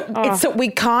 It's that we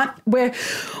can't,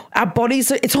 our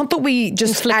bodies, it's not that we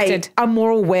just are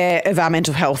more aware of our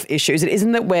mental health issues. It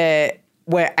isn't that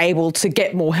we're able to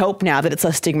get more help now that it's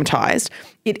less stigmatized.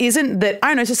 It isn't that, I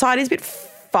don't know, society's a bit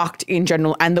fucked in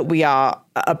general and that we are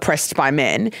oppressed by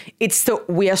men. It's that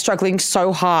we are struggling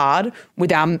so hard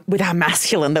with our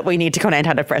masculine that we need to go on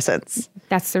antidepressants.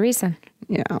 That's the reason.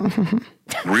 Yeah.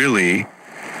 really,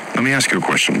 let me ask you a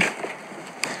question.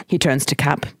 He turns to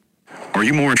Cap. Are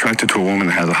you more attracted to a woman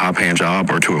that has a high-paying job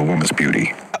or to a woman's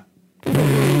beauty?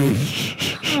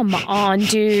 Come on,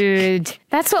 dude.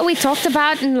 That's what we talked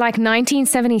about in like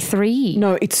 1973.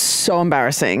 No, it's so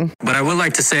embarrassing. But I would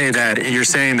like to say that you're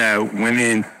saying that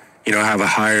women, have a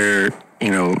higher,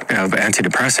 have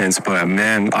antidepressants, but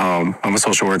men, I'm a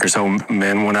social worker, so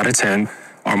men 1 out of 10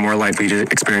 are more likely to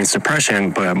experience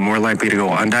depression, but more likely to go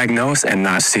undiagnosed and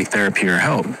not seek therapy or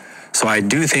help. So I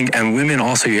do think, and women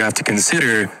also, you have to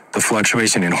consider the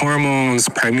fluctuation in hormones,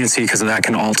 pregnancy, because that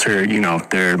can alter,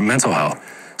 their mental health.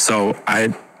 So I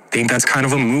think that's kind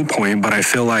of a moot point, but I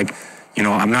feel like,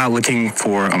 I'm not looking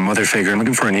for a mother figure, I'm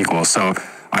looking for an equal. So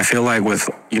I feel like with,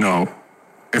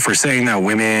 if we're saying that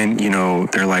women,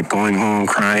 they're like going home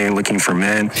crying, looking for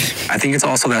men, I think it's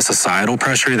also that societal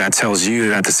pressure that tells you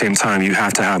that at the same time you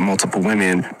have to have multiple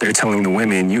women. They're telling the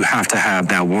women you have to have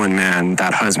that one man,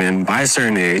 that husband by a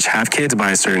certain age, have kids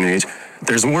by a certain age.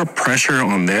 There's more pressure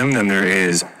on them than there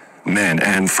is men.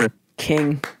 And for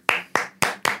King.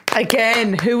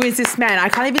 Again, who is this man? I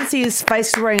can't even see his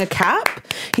face wearing a cap.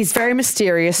 He's very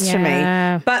mysterious to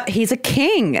me, but he's a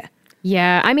king.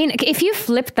 Yeah, I mean, if you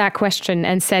flipped that question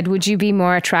and said, would you be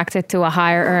more attracted to a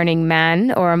higher earning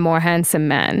man or a more handsome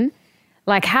man?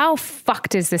 Like, how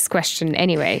fucked is this question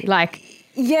anyway? Like,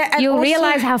 yeah, and you'll also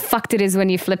realize how fucked it is when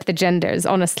you flip the genders,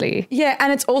 honestly. Yeah,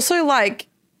 and it's also like,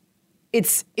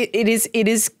 it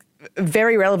is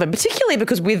very relevant, particularly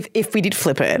because if we did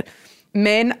flip it,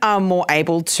 men are more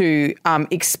able to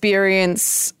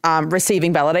experience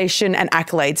receiving validation and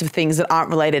accolades of things that aren't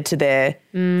related to their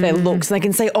looks. And they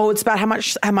can say, "Oh, it's about how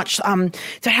much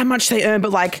they earn."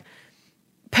 But like,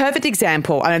 perfect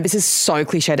example. I know this is so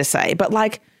cliche to say, but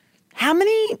like, how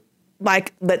many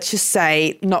let's just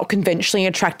say not conventionally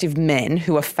attractive men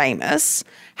who are famous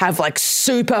have like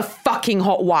super fucking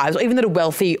hot wives, or even that are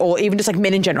wealthy, or even just like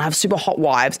men in general have super hot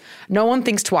wives. No one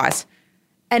thinks twice.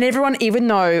 And everyone, even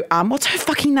though, what's her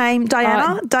fucking name?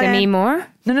 Diana? Demi Moore?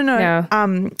 No.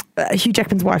 Hugh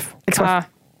Jackman's wife. Ex-wife.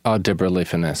 Deborah Lee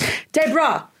Finesse.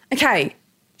 Deborah. Okay.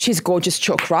 She's gorgeous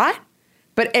chook, right?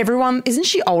 But everyone, isn't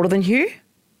she older than Hugh?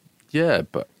 Yeah,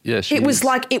 but yeah, she It's is.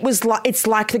 like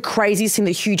the craziest thing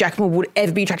that Hugh Jackman would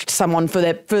ever be attracted to someone for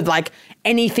like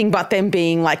anything but them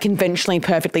being like conventionally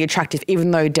perfectly attractive,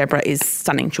 even though Deborah is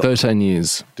stunning chook. 13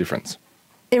 years difference.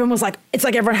 Everyone was like, it's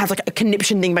like everyone has like a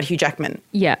conniption thing about Hugh Jackman.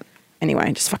 Yeah. Anyway,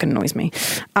 it just fucking annoys me.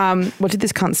 What did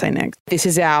this cunt say next? This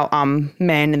is our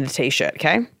man in the t-shirt,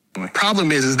 okay?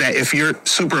 Problem is that if you're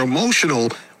super emotional,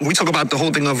 when we talk about the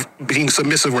whole thing of being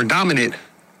submissive or dominant,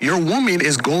 your woman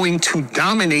is going to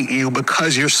dominate you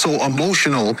because you're so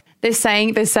emotional. They're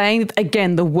saying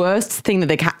again, the worst thing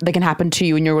that can happen to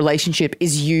you in your relationship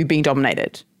is you being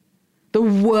dominated. The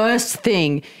worst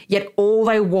thing, yet all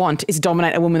they want is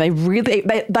dominate a woman. They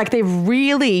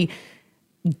really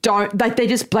don't, like they're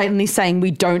just blatantly saying we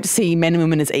don't see men and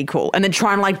women as equal, and then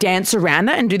try and like dance around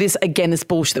it and do this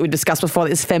bullshit that we discussed before,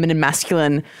 this feminine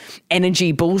masculine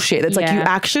energy bullshit. That's like you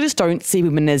actually just don't see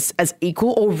women as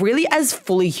equal or really as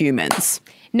fully humans.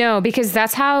 No, because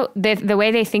that's how the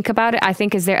way they think about it, I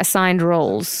think, is they're assigned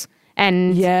roles.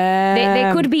 And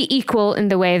they could be equal in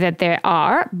the way that they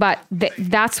are, but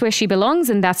that's where she belongs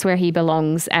and that's where he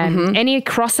belongs. And any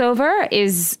crossover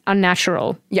is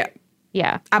unnatural. Yeah.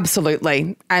 Yeah.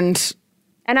 Absolutely. And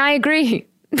I agree.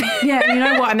 Yeah, you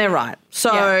know what? And they're right.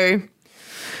 So,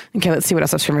 okay, let's see what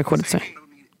else I've been recorded. So,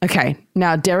 okay,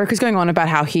 now Derek is going on about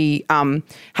how he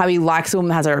likes a woman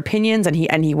that has her opinions, and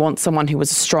he wants someone who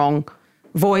has a strong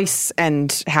voice,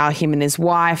 and how him and his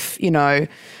wife,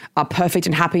 are perfect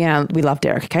and happy, and we love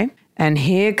Derek, okay? And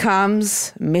here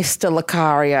comes Mr.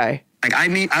 Lucario. Like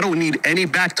I don't need any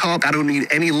back talk. I don't need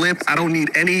any lip. I don't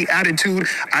need any attitude.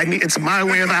 It's my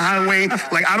way or the highway.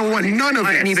 Like I don't want none of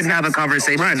it. Can't even have a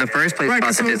conversation in the first place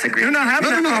about the disagreement. You're not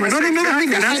having a conversation.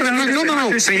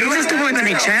 No. So you're just going to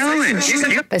be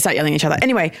challenged. They start yelling at each other.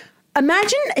 Anyway,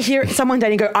 Imagine hearing someone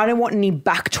dating go, I don't want any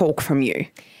back talk from you.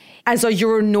 As though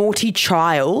you're a naughty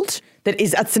child.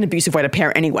 That's an abusive way to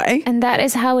parent anyway. And that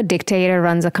is how a dictator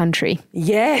runs a country.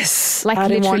 Yes. Like I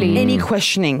don't literally. want any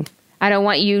questioning. I don't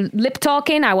want you lip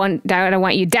talking. I don't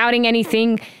want you doubting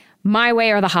anything. My way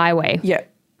or the highway. Yeah.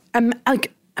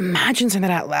 Imagine saying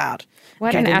that out loud.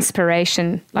 What an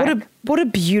aspiration. What a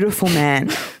beautiful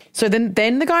man. So then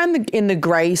the guy in the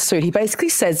grey suit, he basically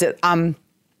says that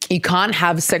you can't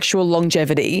have sexual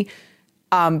longevity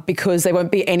because there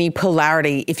won't be any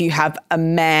polarity if you have a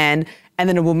man and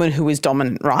then a woman who is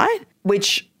dominant, right?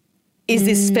 Which is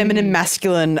this feminine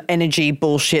masculine energy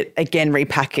bullshit again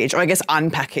repackaged, or I guess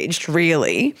unpackaged,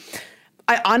 really.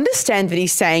 I understand that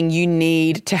he's saying you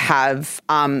need to have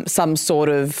some sort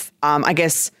of, I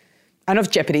guess, I don't know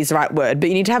if jeopardy is the right word, but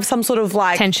you need to have some sort of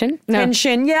like tension.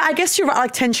 Tension. Yeah, I guess you're right.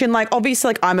 Like tension. Like obviously,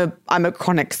 like I'm a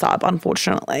chronic sub,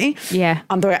 unfortunately. Yeah.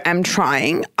 Though I am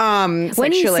trying.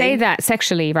 When you say that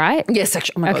sexually, right? Yeah,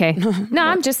 sexually. Oh okay. God. No,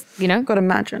 I'm just got to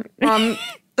imagine.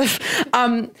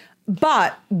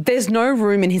 But there's no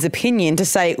room in his opinion to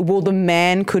say, well, the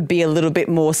man could be a little bit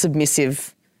more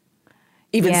submissive,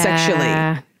 even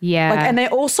sexually. Yeah. And they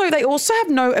also have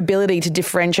no ability to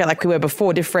differentiate, like we were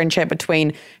before, differentiate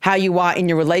between how you are in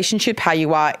your relationship, how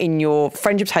you are in your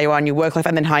friendships, how you are in your work life,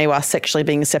 and then how you are sexually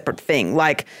being a separate thing.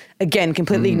 Like, again,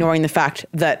 completely ignoring the fact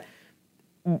that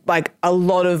like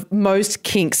most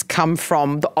kinks come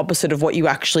from the opposite of what you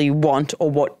actually want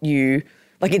or what you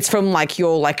like. It's from like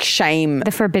your like shame, the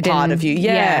forbidden part of you.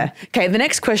 Yeah. Okay. The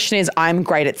next question is, I'm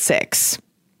great at sex.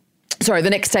 Sorry,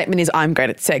 the next statement is I'm great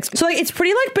at sex. So like it's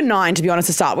pretty like benign, to be honest,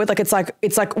 to start with. Like it's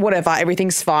like whatever,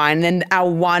 everything's fine. And then our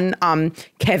one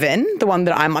Kevin, the one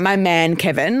that my man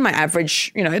Kevin, my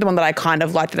average, the one that I kind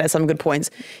of like that has some good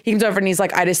points. He comes over and he's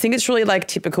like, I just think it's really like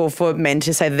typical for men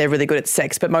to say that they're really good at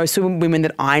sex, but most women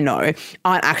that I know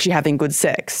aren't actually having good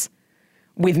sex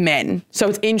with men. So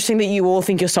it's interesting that you all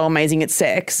think you're so amazing at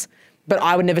sex, but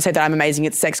I would never say that I'm amazing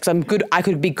at sex because I'm good. I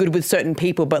could be good with certain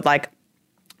people, but like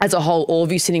as a whole, all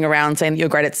of you sitting around saying that you're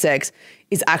great at sex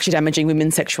is actually damaging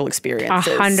women's sexual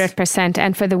experiences. 100%.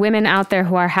 And for the women out there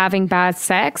who are having bad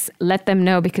sex, let them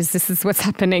know because this is what's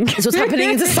happening. It's what's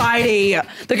happening in society.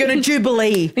 They're going to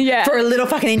jubilee for a little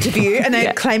fucking interview and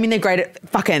they're claiming they're great at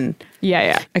fucking.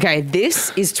 Yeah. Okay,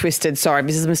 this is twisted. Sorry,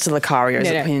 this is Mr. Lucario's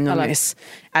opinion on this.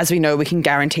 As we know, we can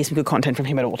guarantee some good content from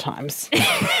him at all times.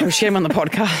 We'll share him on the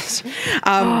podcast.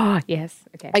 Yes.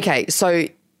 Okay, so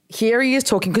here he is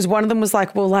talking because one of them was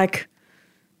like, well, like,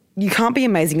 you can't be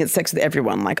amazing at sex with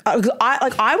everyone. Like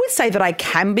I would say that I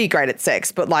can be great at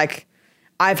sex, but like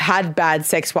I've had bad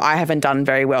sex where I haven't done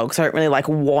very well because I don't really like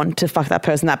want to fuck that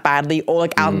person that badly, or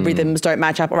like our rhythms don't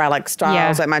match up, or our like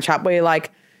styles don't match up. Where you're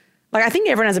like I think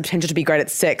everyone has a potential to be great at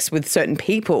sex with certain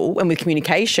people and with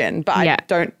communication, but I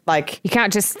don't like. You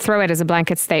can't just throw it as a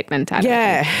blanket statement.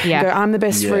 Yeah. Go, I'm the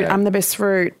best fruit. I'm the best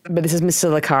fruit. But this is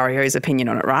Mr. Lucario's opinion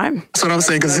on it, right? That's what I'm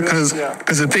saying. Because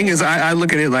the thing is, I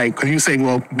look at it like, because you're saying,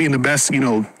 well, being the best, you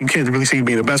can't really say you're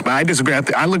being the best, but I disagree.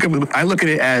 I look at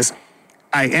it as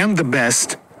I am the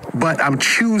best, but I'm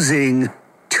choosing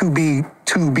to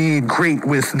be great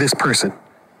with this person.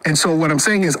 And so what I'm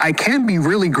saying is I can be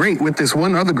really great with this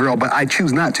one other girl, but I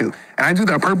choose not to. And I do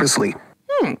that purposely.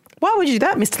 Why would you do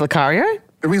that, Mr. Lucario?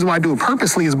 The reason why I do it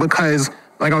purposely is because,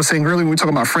 like I was saying earlier, when we were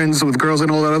talking about friends with girls and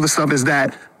all that other stuff, is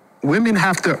that women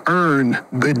have to earn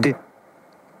good dick.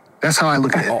 That's how I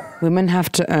look at it. Women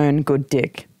have to earn good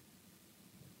dick.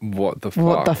 What the fuck?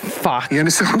 What the fuck? You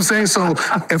understand what I'm saying? So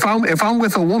if I'm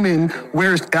with a woman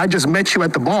where I just met you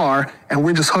at the bar and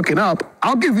we're just hooking up,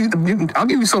 I'll give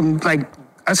you some, like,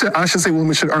 I should say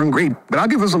women should earn great, but I'll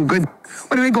give her some good,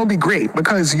 but it ain't gonna be great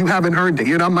because you haven't earned it.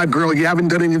 You're not my girl. You haven't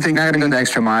done anything. I haven't done the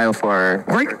extra mile for her.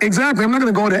 Right? Exactly. I'm not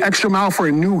gonna go the extra mile for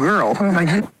a new girl.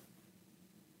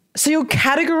 So you're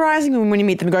categorizing them when you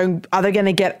meet them, going, are they going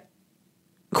to get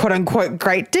quote unquote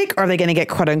great dick, or are they going to get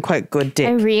quote unquote good dick?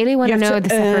 I really want to know the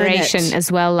separation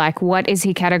as well. Like, what is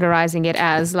he categorizing it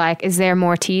as? Like, is there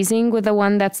more teasing with the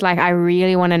one that's like, I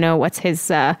really want to know what's his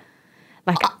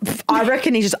I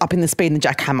reckon he's just upping the speed in the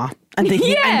jackhammer and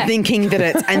thinking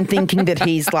that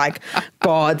he's like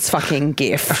God's fucking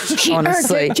gift.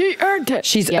 Honestly, she earned it.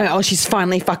 She's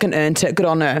finally fucking earned it. Good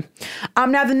on her.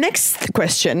 Now the next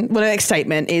question, the next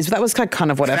statement is, that was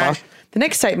kind of whatever. The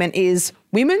next statement is,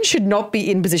 women should not be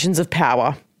in positions of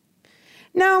power.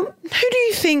 Now, who do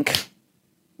you think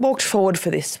walked forward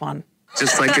for this one?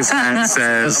 Just like his hand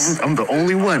says, I'm the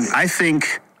only one. I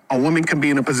think a woman can be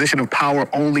in a position of power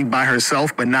only by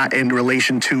herself, but not in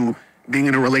relation to being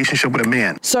in a relationship with a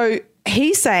man. So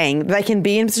he's saying they can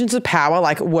be in positions of power,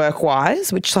 like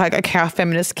work-wise, which like a cow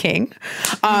feminist king,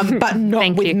 but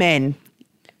not with men.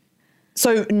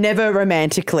 So never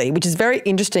romantically, which is very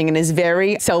interesting and is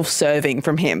very self-serving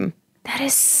from him. That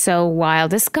is so wild.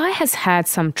 This guy has had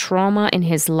some trauma in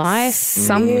his life.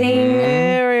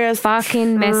 Something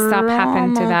fucking messed up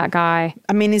happened to that guy.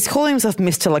 I mean, he's calling himself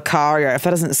Mr. Lucario, if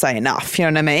that doesn't say enough. You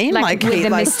know what I mean? Like with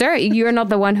the mister? You're not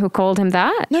the one who called him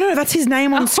that? No, that's his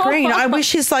name on screen. I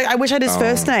wish I had his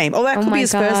first name. Or that could be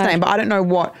his first name, but I don't know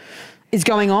what is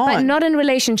going on. But not in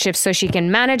relationships, so she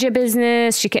can manage a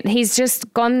business. He's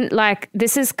just gone like,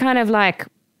 this is kind of like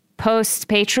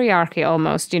post-patriarchy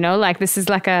almost, you know? Like this is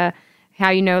like how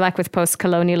you know, like with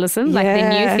post-colonialism, like the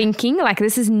new thinking, like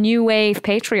this is new wave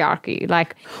patriarchy.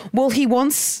 Like, well, they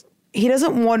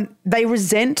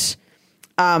resent,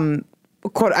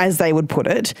 quote, as they would put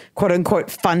it, quote unquote,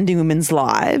 funding women's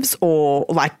lives or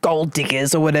like gold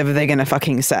diggers or whatever they're going to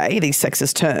fucking say, these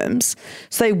sexist terms.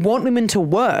 So they want women to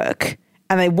work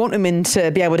and they want women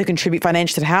to be able to contribute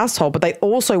financially to the household, but they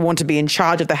also want to be in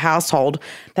charge of the household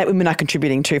that women are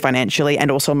contributing to financially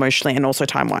and also emotionally and also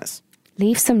time-wise.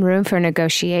 Leave some room for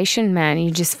negotiation, man.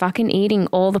 You're just fucking eating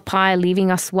all the pie, leaving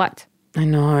us what? I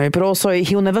know, but also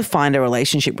he'll never find a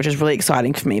relationship, which is really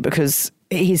exciting for me because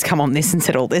he's come on this and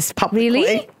said all this publicly.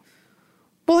 Really?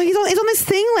 Well, he's on this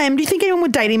thing, Lem. Do you think anyone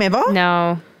would date him ever?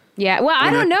 No. Yeah, well, I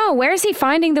don't know. Where is he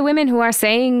finding the women who are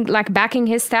saying, like, backing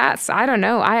his stats? I don't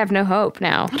know. I have no hope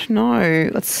now. I don't know.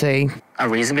 Let's see. A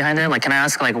reason behind it? Like, can I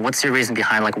ask, like, what's your reason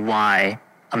behind, like, why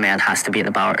a man has to be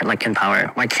in power? Like, in power?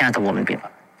 Why can't a woman be in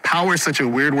power? Power is such a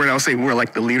weird word. I'll say more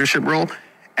like the leadership role.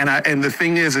 And the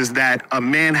thing is that a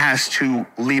man has to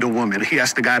lead a woman. He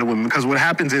has to guide a woman. Because what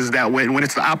happens is that when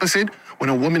it's the opposite, when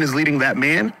a woman is leading that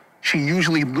man, she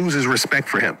usually loses respect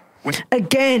for him.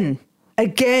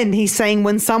 Again, he's saying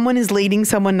when someone is leading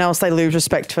someone else, they lose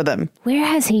respect for them. Where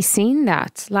has he seen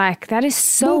that? Like, that is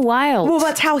so wild. Well,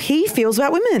 that's how he feels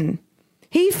about women.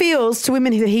 He feels to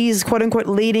women that he is quote unquote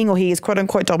leading or he is quote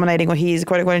unquote dominating or he is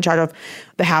quote unquote in charge of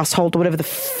the household or whatever the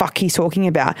fuck he's talking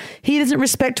about. He doesn't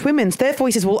respect women. So therefore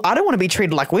he says, well, I don't want to be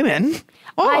treated like women.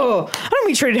 I don't want to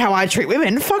be treated how I treat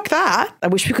women. Fuck that. I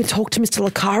wish we could talk to Mr.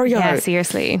 Lucario. Yeah,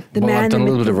 seriously. I've done a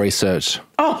little bit of research.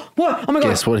 Oh, what? Oh my God.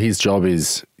 Guess what his job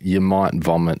is? You might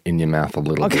vomit in your mouth a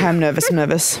little bit. Okay, I'm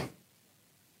nervous.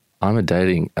 I'm a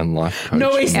dating and life coach.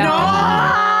 No, he's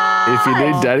not. If you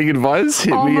need dating advice,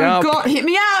 hit me up. Oh my God, hit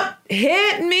me up.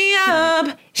 Hit me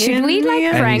up. Should we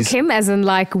like prank him as in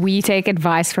like we take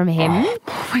advice from him?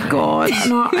 Oh my God.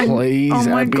 No, please, oh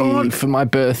my Abby, God. for my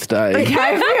birthday. Okay,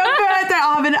 for your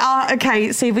birthday.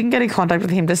 Okay, see if we can get in contact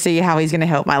with him to see how he's going to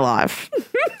help my life.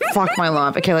 Fuck my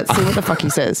life. Okay, let's see what the fuck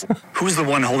he says. Who's the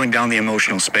one holding down the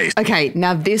emotional space? Okay,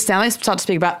 now they start to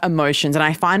speak about emotions, and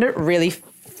I find it really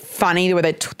funny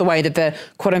the way that the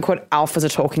quote unquote alphas are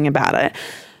talking about it.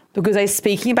 Because they're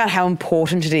speaking about how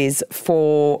important it is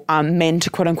for men to,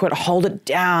 quote unquote, hold it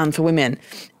down for women.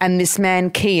 And this man,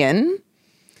 Kian,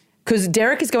 because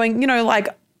Derek is going, you know, like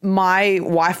my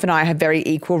wife and I have very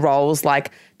equal roles.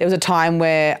 Like there was a time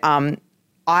where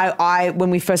when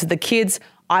we first had the kids,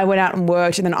 I went out and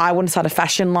worked and then I wanted to start a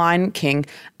fashion line, King.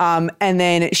 And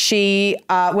then she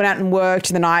went out and worked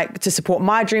and then to support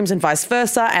my dreams and vice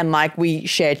versa. And like we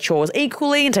share chores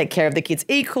equally and take care of the kids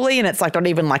equally. And it's like not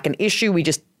even like an issue. We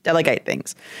just delegate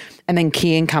things. And then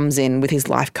Kian comes in with his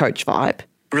life coach vibe.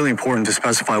 Really important to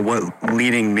specify what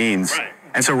leading means. Right.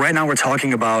 And so right now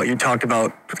you talked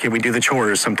about, okay, we do the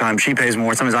chores. Sometimes she pays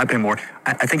more, sometimes I pay more.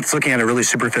 I think it's looking at a really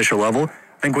superficial level.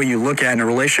 I think what you look at in a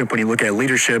relationship when you look at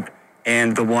leadership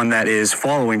and the one that is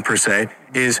following per se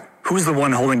is who's the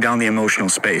one holding down the emotional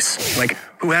space? Like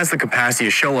who has the capacity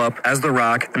to show up as the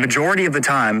rock the majority of the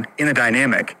time in a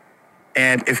dynamic?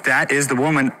 And if that is the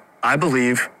woman, I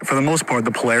believe, for the most part,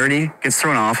 the polarity gets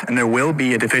thrown off and there will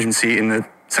be a deficiency in the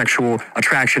sexual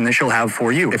attraction that she'll have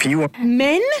for you. If you are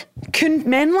men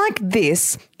like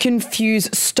this confuse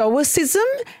stoicism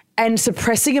and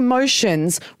suppressing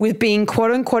emotions with being quote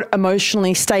unquote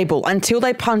emotionally stable until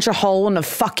they punch a hole in a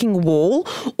fucking wall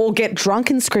or get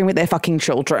drunk and scream at their fucking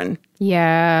children.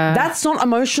 Yeah. That's not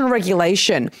emotional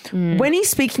regulation. When he's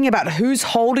speaking about who's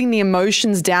holding the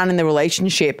emotions down in the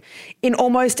relationship, in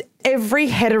almost every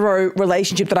hetero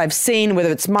relationship that I've seen,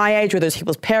 whether it's my age, whether it's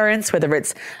people's parents, whether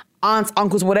it's aunts,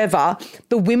 uncles, whatever,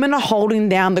 the women are holding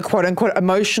down the quote unquote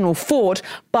emotional fort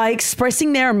by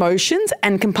expressing their emotions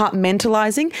and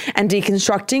compartmentalizing and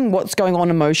deconstructing what's going on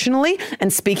emotionally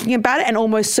and speaking about it and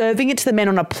almost serving it to the men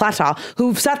on a platter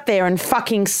who've sat there in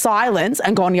fucking silence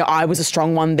and gone, yeah, I was a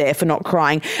strong one there for not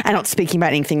crying and not speaking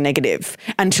about anything negative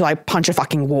until I punch a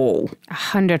fucking wall.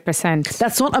 100%.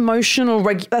 That's not emotional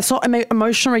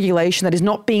emotional regulation. That is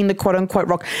not being the quote unquote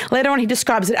rock. Later on, he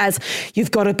describes it as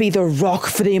you've got to be the rock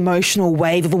for the emotional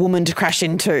wave of a woman to crash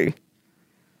into.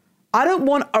 I don't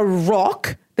want a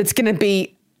rock that's going to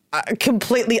be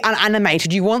completely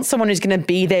unanimated. You want someone who's going to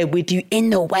be there with you in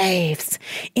the waves,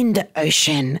 in the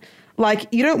ocean. Like,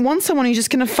 you don't want someone who's just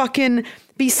going to fucking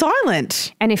be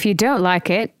silent. And if you don't like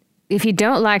it, if you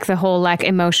don't like the whole like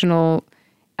emotional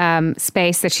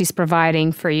space that she's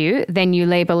providing for you, then you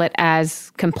label it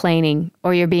as complaining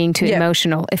or you're being too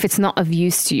emotional if it's not of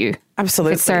use to you.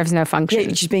 Absolutely. If it serves no function.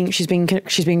 Yeah, she's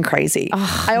being crazy.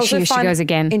 Oh, I also she find goes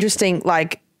again. interesting,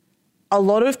 like a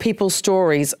lot of people's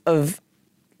stories of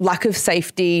lack of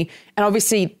safety, and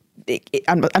obviously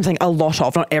I'm saying a lot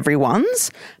of, not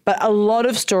everyone's, but a lot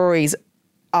of stories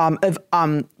of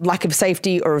lack of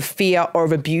safety or of fear or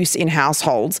of abuse in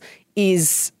households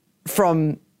is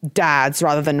from dads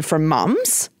rather than from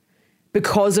mums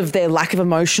because of their lack of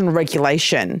emotional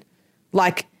regulation.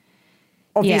 Like,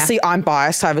 obviously I'm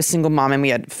biased. I have a single mum and we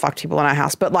had fucked people in our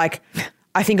house. But like,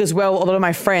 I think as well, a lot of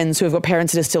my friends who have got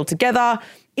parents that are still together,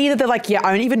 either they're like, yeah,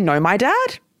 I don't even know my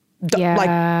dad.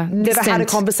 Like, never had a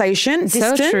conversation.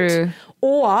 So distant. true.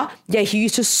 Or, yeah, he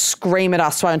used to scream at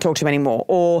us so I don't talk to him anymore.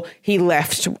 Or he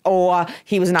left. Or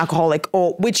he was an alcoholic.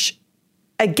 Or which,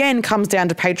 again, comes down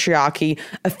to patriarchy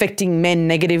affecting men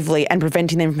negatively and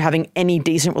preventing them from having any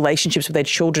decent relationships with their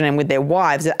children and with their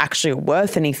wives that actually are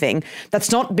worth anything.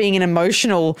 That's not being an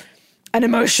emotional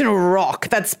rock.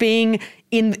 That's being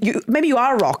maybe you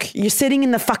are a rock. You're sitting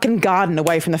in the fucking garden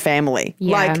away from the family.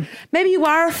 Yeah. Like, maybe you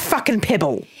are a fucking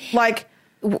pebble. Like,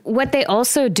 what they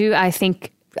also do, I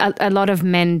think a lot of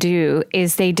men do,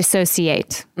 is they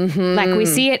dissociate. Mm-hmm. Like, we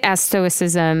see it as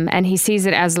stoicism and he sees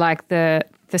it as like the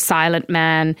silent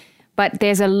man. But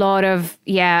there's a lot of,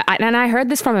 and I heard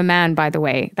this from a man, by the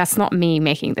way. That's not me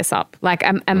making this up. Like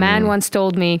a man once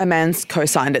told me. A man's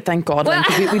co-signed it, thank God. Well,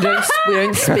 we don't speak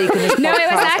in this podcast. No,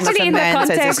 it was actually in the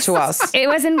context. To us. It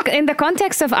was in the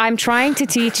context of I was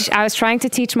trying to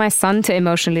teach my son to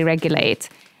emotionally regulate.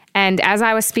 And as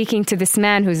I was speaking to this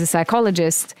man who's a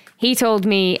psychologist, he told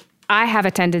me, I have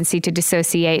a tendency to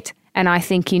dissociate. And I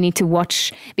think you need to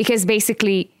watch, because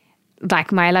basically,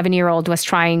 like my 11-year-old I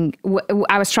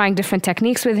was trying different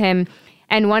techniques with him.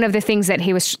 And one of the things that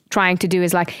he was trying to do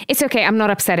is like, it's okay, I'm not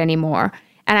upset anymore.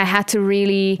 And I had to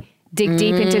really dig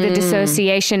deep into the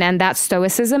dissociation and that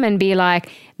stoicism and be like,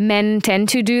 men tend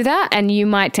to do that and you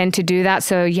might tend to do that.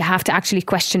 So you have to actually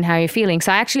question how you're feeling.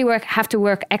 So I actually have to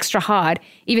work extra hard,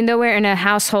 even though we're in a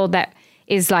household that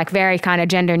is like very kind of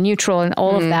gender neutral and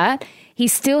all of that. He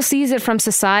still sees it from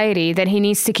society that he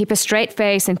needs to keep a straight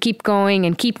face and keep going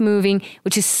and keep moving,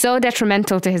 which is so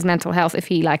detrimental to his mental health if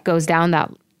he like goes down that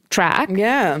track.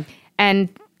 Yeah. And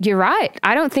you're right.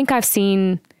 I don't think I've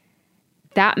seen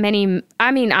that many.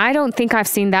 I mean, I don't think I've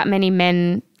seen that many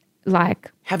men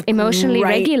like have emotionally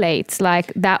regulate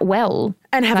like that well.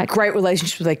 And have like, great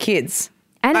relationships with their kids.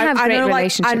 And have great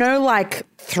relationships. I know like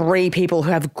 3 people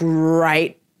who have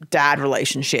great dad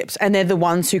relationships, and they're the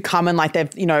ones who come and like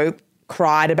they've,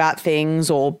 cried about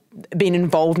things or been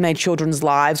involved in their children's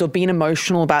lives or been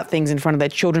emotional about things in front of their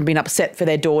children, been upset for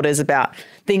their daughters about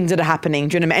things that are happening.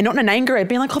 Do you know what I mean? And not in an anger way,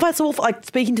 being like, oh, that's awful. Like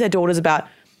speaking to their daughters about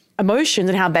emotions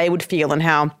and how they would feel and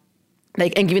how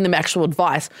and giving them actual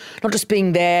advice, not just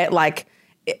being there. Like,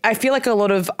 I feel like a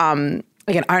lot of,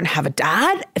 again, I don't have a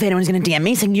dad. If anyone's going to DM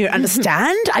me saying you don't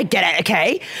understand, I get it,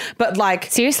 okay? But like...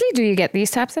 Seriously, do you get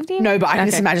these types of DMs? No, but I can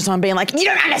just imagine someone being like, you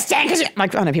don't understand because...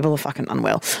 Like, I know people are fucking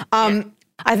unwell.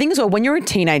 I think as well, when you're a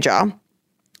teenager,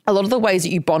 a lot of the ways that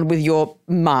you bond with your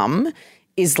mum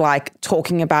is like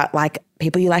talking about like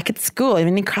people you like at school,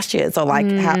 even in crushes or like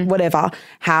how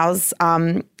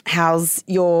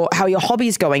your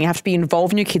hobby's going. You have to be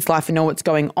involved in your kid's life and know what's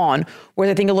going on.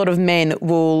 Whereas I think a lot of men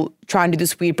will try and do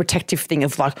this weird protective thing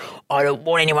of like, I don't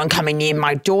want anyone coming near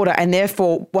my daughter. And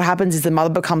therefore what happens is the mother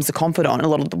becomes the confidant in a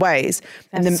lot of the ways.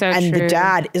 That's the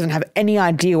dad doesn't have any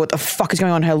idea what the fuck is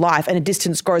going on in her life. And the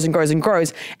distance grows and grows and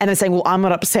grows. And they're saying, well, I'm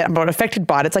not upset, I'm not affected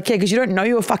by it. It's like, yeah, because you don't know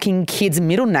your fucking kid's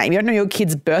middle name. You don't know your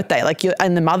kid's birthday. Like,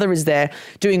 and the mother is there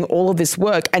doing all of this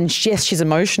work. And yes, she's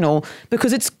emotional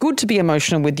because it's good to be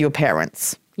emotional with your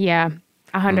parents. Yeah.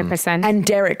 100%. And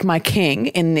Derek, my king,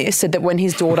 in this said that when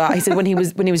his daughter, he said when he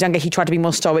was younger, he tried to be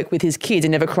more stoic with his kids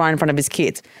and never cry in front of his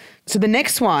kids. So the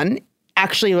next one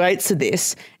actually relates to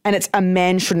this, and it's a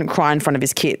man shouldn't cry in front of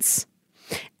his kids.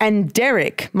 And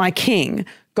Derek, my king,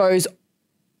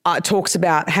 talks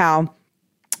about how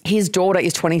his daughter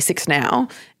is 26 now,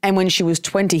 and when she was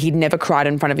 20, he'd never cried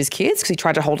in front of his kids because he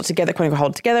tried to hold it together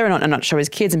and not show his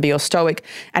kids and be all stoic.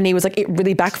 And he was like, it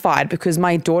really backfired because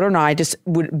my daughter and I just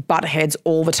would butt heads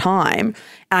all the time,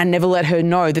 and I never let her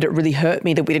know that it really hurt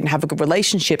me that we didn't have a good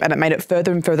relationship, and it made it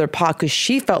further and further apart because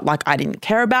she felt like I didn't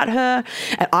care about her,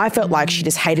 and I felt like she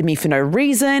just hated me for no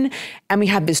reason. And we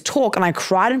had this talk, and I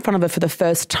cried in front of her for the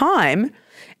first time.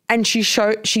 And she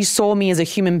saw me as a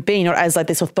human being, not as like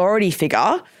this authority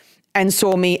figure, and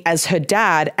saw me as her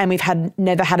dad. And we've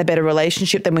never had a better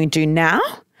relationship than we do now.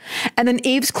 And then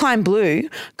Eve's Klein Blue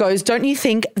goes, don't you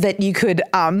think that you could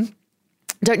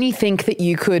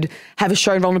have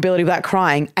shown vulnerability without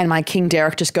crying? And my King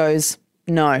Derek just goes,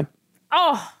 no.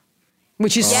 Oh,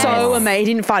 which is so amazing.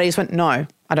 He didn't fight. He just went, no,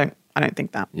 I don't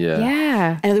think that. Yeah.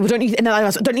 Yeah. And I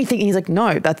was, don't you think? And he's like,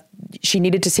 no, that she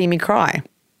needed to see me cry.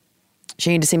 She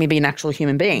needed to see me be an actual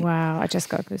human being. Wow, I just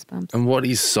got goosebumps. And what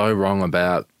is so wrong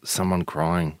about someone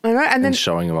crying and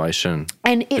showing emotion?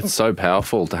 And it's so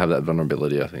powerful to have that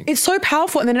vulnerability, I think. It's so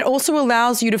powerful. And then it also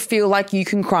allows you to feel like you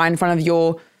can cry in front of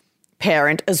your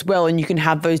parent as well, and you can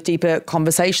have those deeper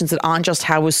conversations that aren't just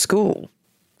how was school.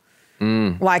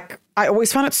 Like, I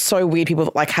always find it so weird people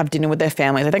that like have dinner with their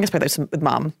families. I think I spoke this with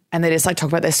mum, and they just like talk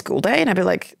about their school day, and I'd be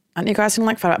like, aren't you guys going to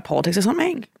like fight about politics or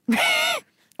something?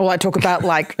 Or I talk about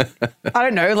like, I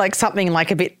don't know, like something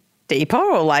like a bit deeper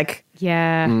or like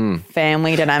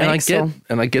family dynamics.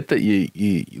 And I get that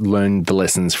you learn the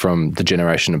lessons from the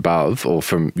generation above or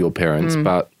from your parents,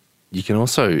 but you can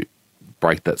also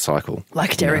break that cycle.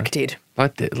 Like Derek did.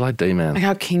 Like D-Man. Like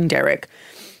how King Derek.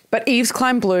 But Eve's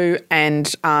Klein Blue and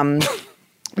Mr.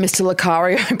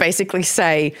 Lucario basically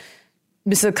say,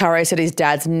 Mr. Lucario said his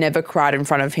dad's never cried in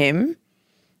front of him.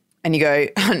 And you go,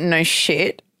 no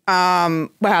shit. Wow,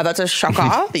 that's a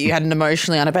shocker that you had an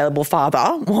emotionally unavailable father.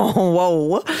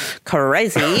 Whoa,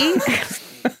 crazy.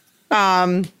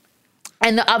 And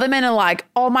the other men are like,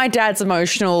 oh, my dad's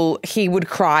emotional. He would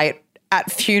cry at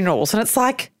funerals. And it's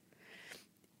like,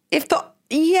 if the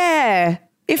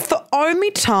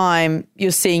only time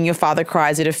you're seeing your father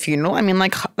cries at a funeral, I mean,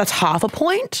 like, that's half a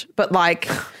point, but like,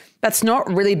 that's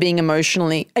not really being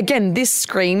emotionally. Again, this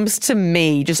screams to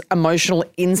me just emotional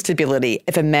instability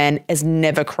if a man has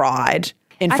never cried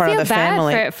in front of the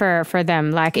family. I feel bad for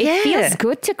them. Like, it feels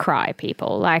good to cry,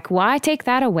 people. Like, why take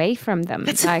that away from them?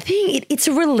 That's like, the thing. It's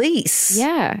a release.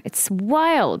 Yeah, it's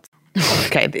wild.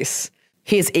 Okay,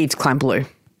 here's Eve's Klein Blue.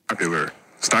 Popular.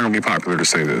 It's not going to be popular to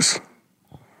say this,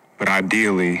 but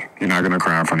ideally, you're not going to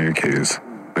cry in front of your kids.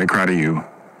 They cry to you.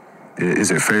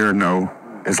 Is it fair? No.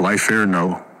 Is life fair?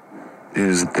 No.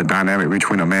 Is the dynamic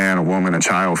between a man, a woman, a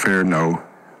child fair? No.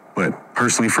 But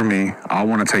personally for me, I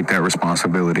want to take that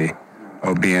responsibility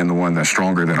of being the one that's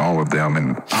stronger than all of them.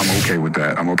 And I'm okay with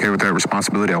that. I'm okay with that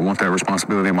responsibility. I want that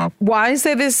responsibility in my... Why is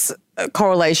there this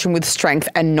correlation with strength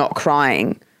and not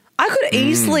crying? I could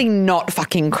easily not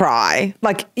fucking cry.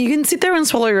 Like, you can sit there and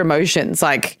swallow your emotions,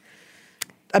 like,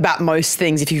 about most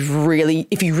things if you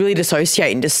really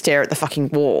dissociate and just stare at the fucking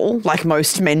wall like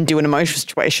most men do in emotional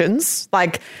situations.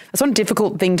 Like, that's not a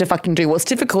difficult thing to fucking do. What's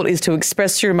difficult is to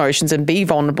express your emotions and be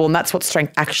vulnerable, and that's what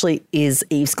strength actually is.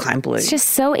 Eve's Klein Blue. It's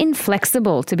just so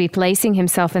inflexible to be placing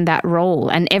himself in that role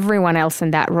and everyone else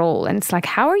in that role. And it's like,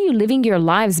 how are you living your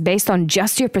lives based on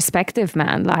just your perspective,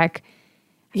 man? Like,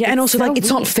 yeah, and also, so like, it's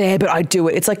not fair, but I do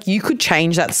it. It's like you could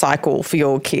change that cycle for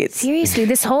your kids. Seriously,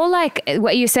 this whole, like,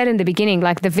 what you said in the beginning,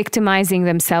 like the victimizing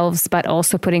themselves, but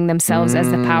also putting themselves as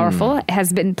the powerful,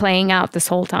 has been playing out this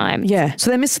whole time. Yeah.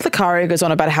 So then Mr. Lucario goes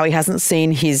on about how he hasn't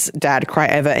seen his dad cry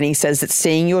ever, and he says that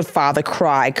seeing your father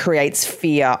cry creates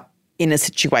fear in a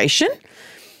situation.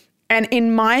 And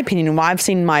in my opinion, I've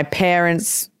seen my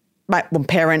parents...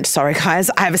 sorry guys,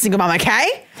 I have a single mum,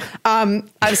 okay?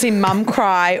 I've seen mum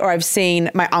cry, or I've seen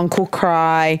my uncle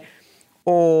cry,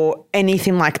 or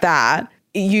anything like that.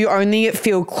 You only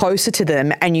feel closer to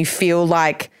them, and you feel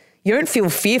like, you don't feel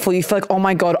fearful. You feel like, oh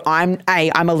my God,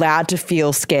 I'm allowed to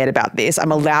feel scared about this.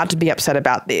 I'm allowed to be upset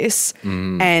about this.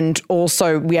 And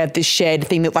also we have this shared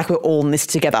thing that like we're all in this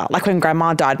together. Like when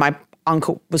grandma died, my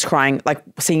uncle was crying, like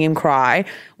seeing him cry it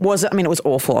was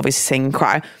awful, obviously seeing him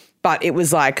cry, but it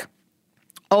was like,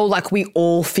 oh, like we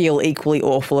all feel equally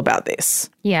awful about this.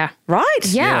 Yeah. Right?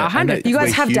 Yeah, 100. You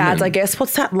guys have dads, I guess.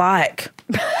 What's that like?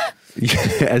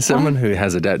 Yeah, as someone who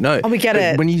has a dad, no. Oh, we get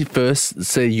it. When you first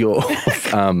see your,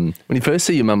 when you first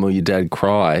see your mum or your dad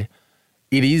cry,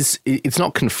 it's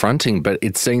not confronting, but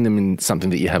it's seeing them in something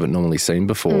that you haven't normally seen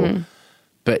before.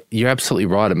 But you're absolutely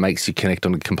right. It makes you connect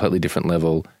on a completely different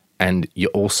level. And you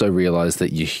also realize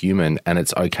that you're human and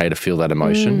it's okay to feel that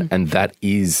emotion. And that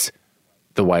is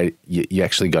the way you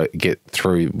actually get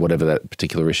through whatever that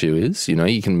particular issue is. You know,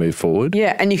 you can move forward.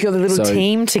 Yeah, and you feel the little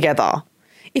team together.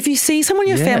 If you see someone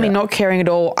in your family not caring at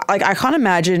all, like I can't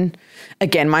imagine,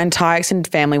 again, my entire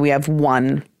extended family, we have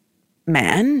one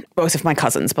man, both of my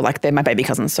cousins, but like they're my baby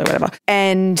cousins, so whatever.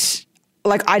 And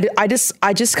like I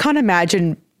just can't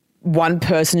imagine one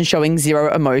person showing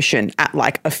zero emotion at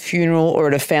like a funeral or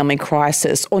at a family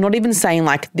crisis, or not even saying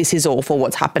like this is awful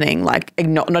what's happening, like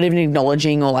not even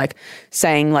acknowledging or like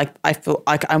saying like I feel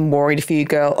like I'm worried for you,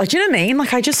 girl. Like, do you know what I mean?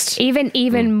 Like I just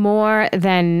even more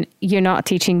than you're not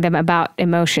teaching them about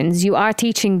emotions, you are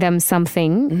teaching them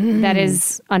something that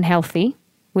is unhealthy,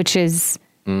 which is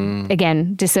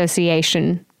again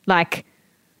dissociation. Like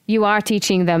you are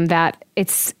teaching them that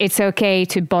it's okay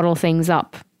to bottle things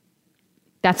up.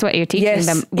 That's what you're teaching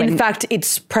them. In fact,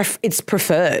 it's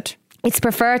preferred. It's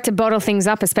preferred to bottle things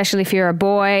up, especially if you're a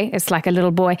boy. It's like a little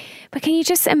boy. But can you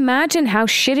just imagine how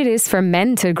shit it is for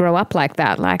men to grow up like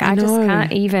that? Like, I just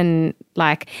can't even,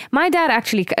 like, my dad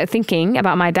actually, thinking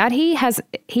about my dad, he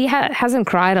hasn't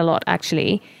cried a lot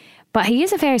actually, but he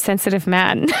is a very sensitive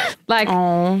man. Like,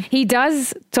 he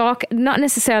does talk, not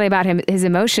necessarily about his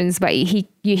emotions, but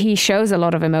he shows a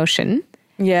lot of emotion.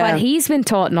 Yeah. But he's been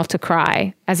taught not to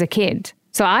cry as a kid.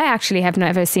 So I actually have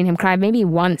never seen him cry, maybe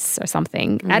once or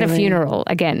something at a funeral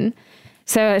again.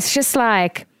 So it's just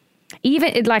like,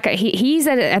 even like he's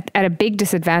at a big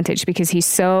disadvantage because he's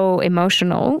so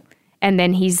emotional, and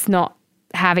then he's not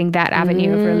having that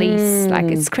avenue of release. Like,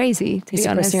 it's crazy, to be honest. He's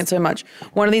suppressing it so much.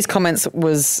 One of these comments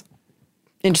was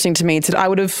interesting to me. It said, I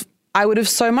would have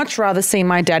so much rather seen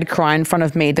my dad cry in front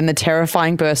of me than the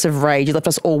terrifying burst of rage he left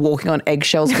us all walking on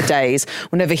eggshells for days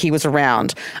whenever he was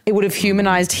around. It would have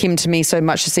humanized him to me so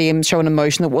much to see him show an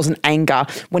emotion that wasn't anger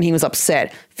when he was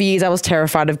upset. For years I was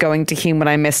terrified of going to him when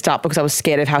I messed up because I was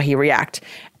scared of how he would react.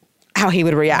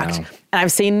 Wow. And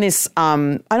I've seen this, I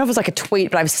don't know if it was like a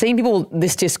tweet, but I've seen people,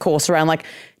 this discourse around like,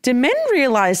 do men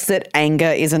realize that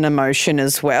anger is an emotion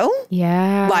as well?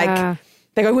 Yeah. Like,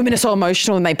 they go, women are so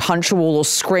emotional and they punch a wall or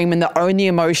scream, and the only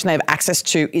emotion they have access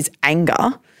to is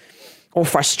anger or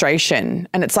frustration.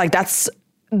 And it's like, that's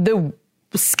the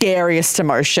scariest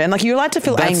emotion. Like, you're allowed to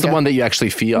feel anger. That's the one that you actually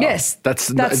fear. Yes.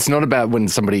 It's not about when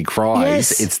somebody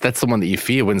cries. Yes. That's the one that you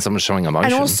fear when someone's showing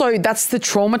emotion. And also that's the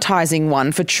traumatizing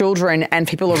one for children and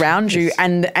people around you,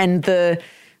 and the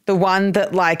one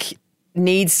that like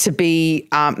needs to be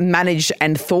managed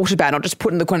and thought about, not just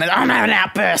put in the corner, I'm having an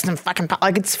outburst and fucking,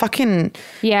 like, it's fucking...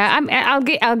 Yeah,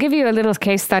 I'll give you a little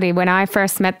case study. When I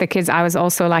first met the kids, I was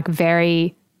also like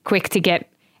very quick to get,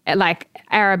 like,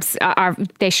 Arabs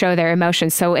they show their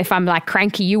emotions. So if I'm like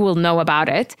cranky, you will know about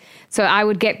it. So I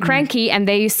would get cranky, and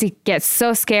they used to get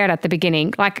so scared at the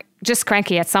beginning, like just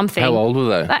cranky at something. How old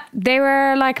were they? They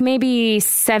were like maybe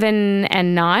 7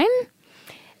 and 9.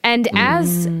 And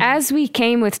as we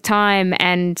came with time,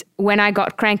 and when I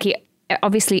got cranky,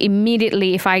 obviously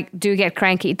immediately, if I do get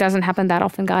cranky, it doesn't happen that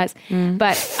often, guys.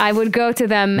 But I would go to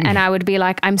them and I would be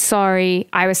like, I'm sorry,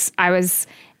 I was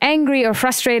angry or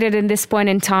frustrated in this point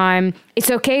in time. It's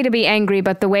okay to be angry,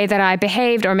 but the way that I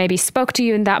behaved or maybe spoke to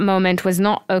you in that moment was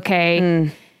not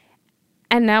okay.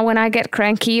 And now when I get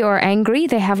cranky or angry,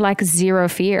 they have like zero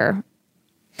fear.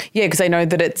 Yeah, because they know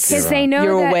that it's... Because they know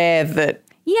you're aware that...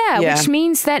 Yeah, which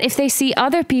means that if they see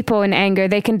other people in anger,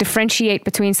 they can differentiate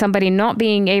between somebody not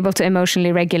being able to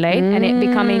emotionally regulate and it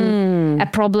becoming a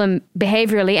problem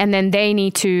behaviorally, and then they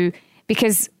need to,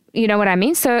 because you know what I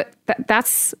mean? So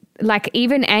that's like,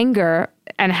 even anger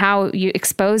and how you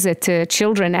expose it to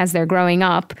children as they're growing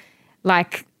up,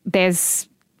 like there's,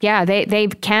 they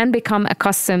can become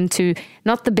accustomed to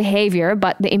not the behavior,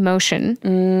 but the emotion.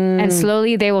 And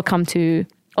slowly they will come to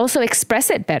also express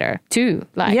it better too.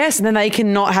 Like, yes, and then they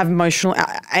can not have emotional,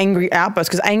 angry outbursts,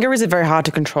 because anger is a very hard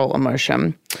to control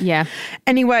emotion. Yeah.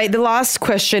 Anyway, the last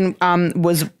question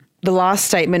the last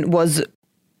statement was,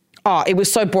 it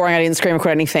was so boring I didn't scream or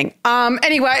quit anything.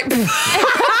 Anyway.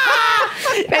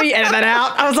 Maybe edit that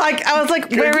out. I was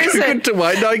like, where is it? To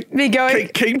wait. No, me going,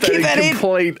 keep that in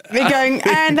complete. Me going,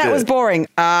 and that was boring.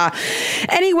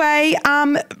 Anyway,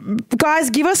 guys,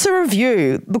 give us a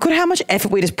review. Look at how much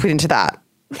effort we just put into that.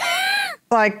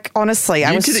 Like, honestly,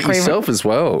 I was did it screaming. yourself as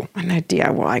well. I know,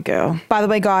 DIY girl. By the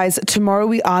way, guys, tomorrow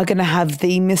we are going to have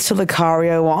the Mr.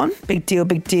 Lucario on. Big deal.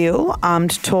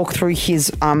 To talk through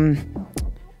his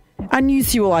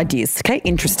unusual ideas. Okay,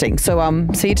 interesting. So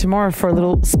see you tomorrow for a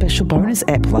little special bonus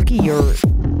app. Lucky you're...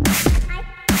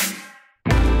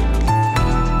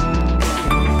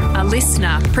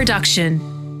 listener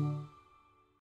production.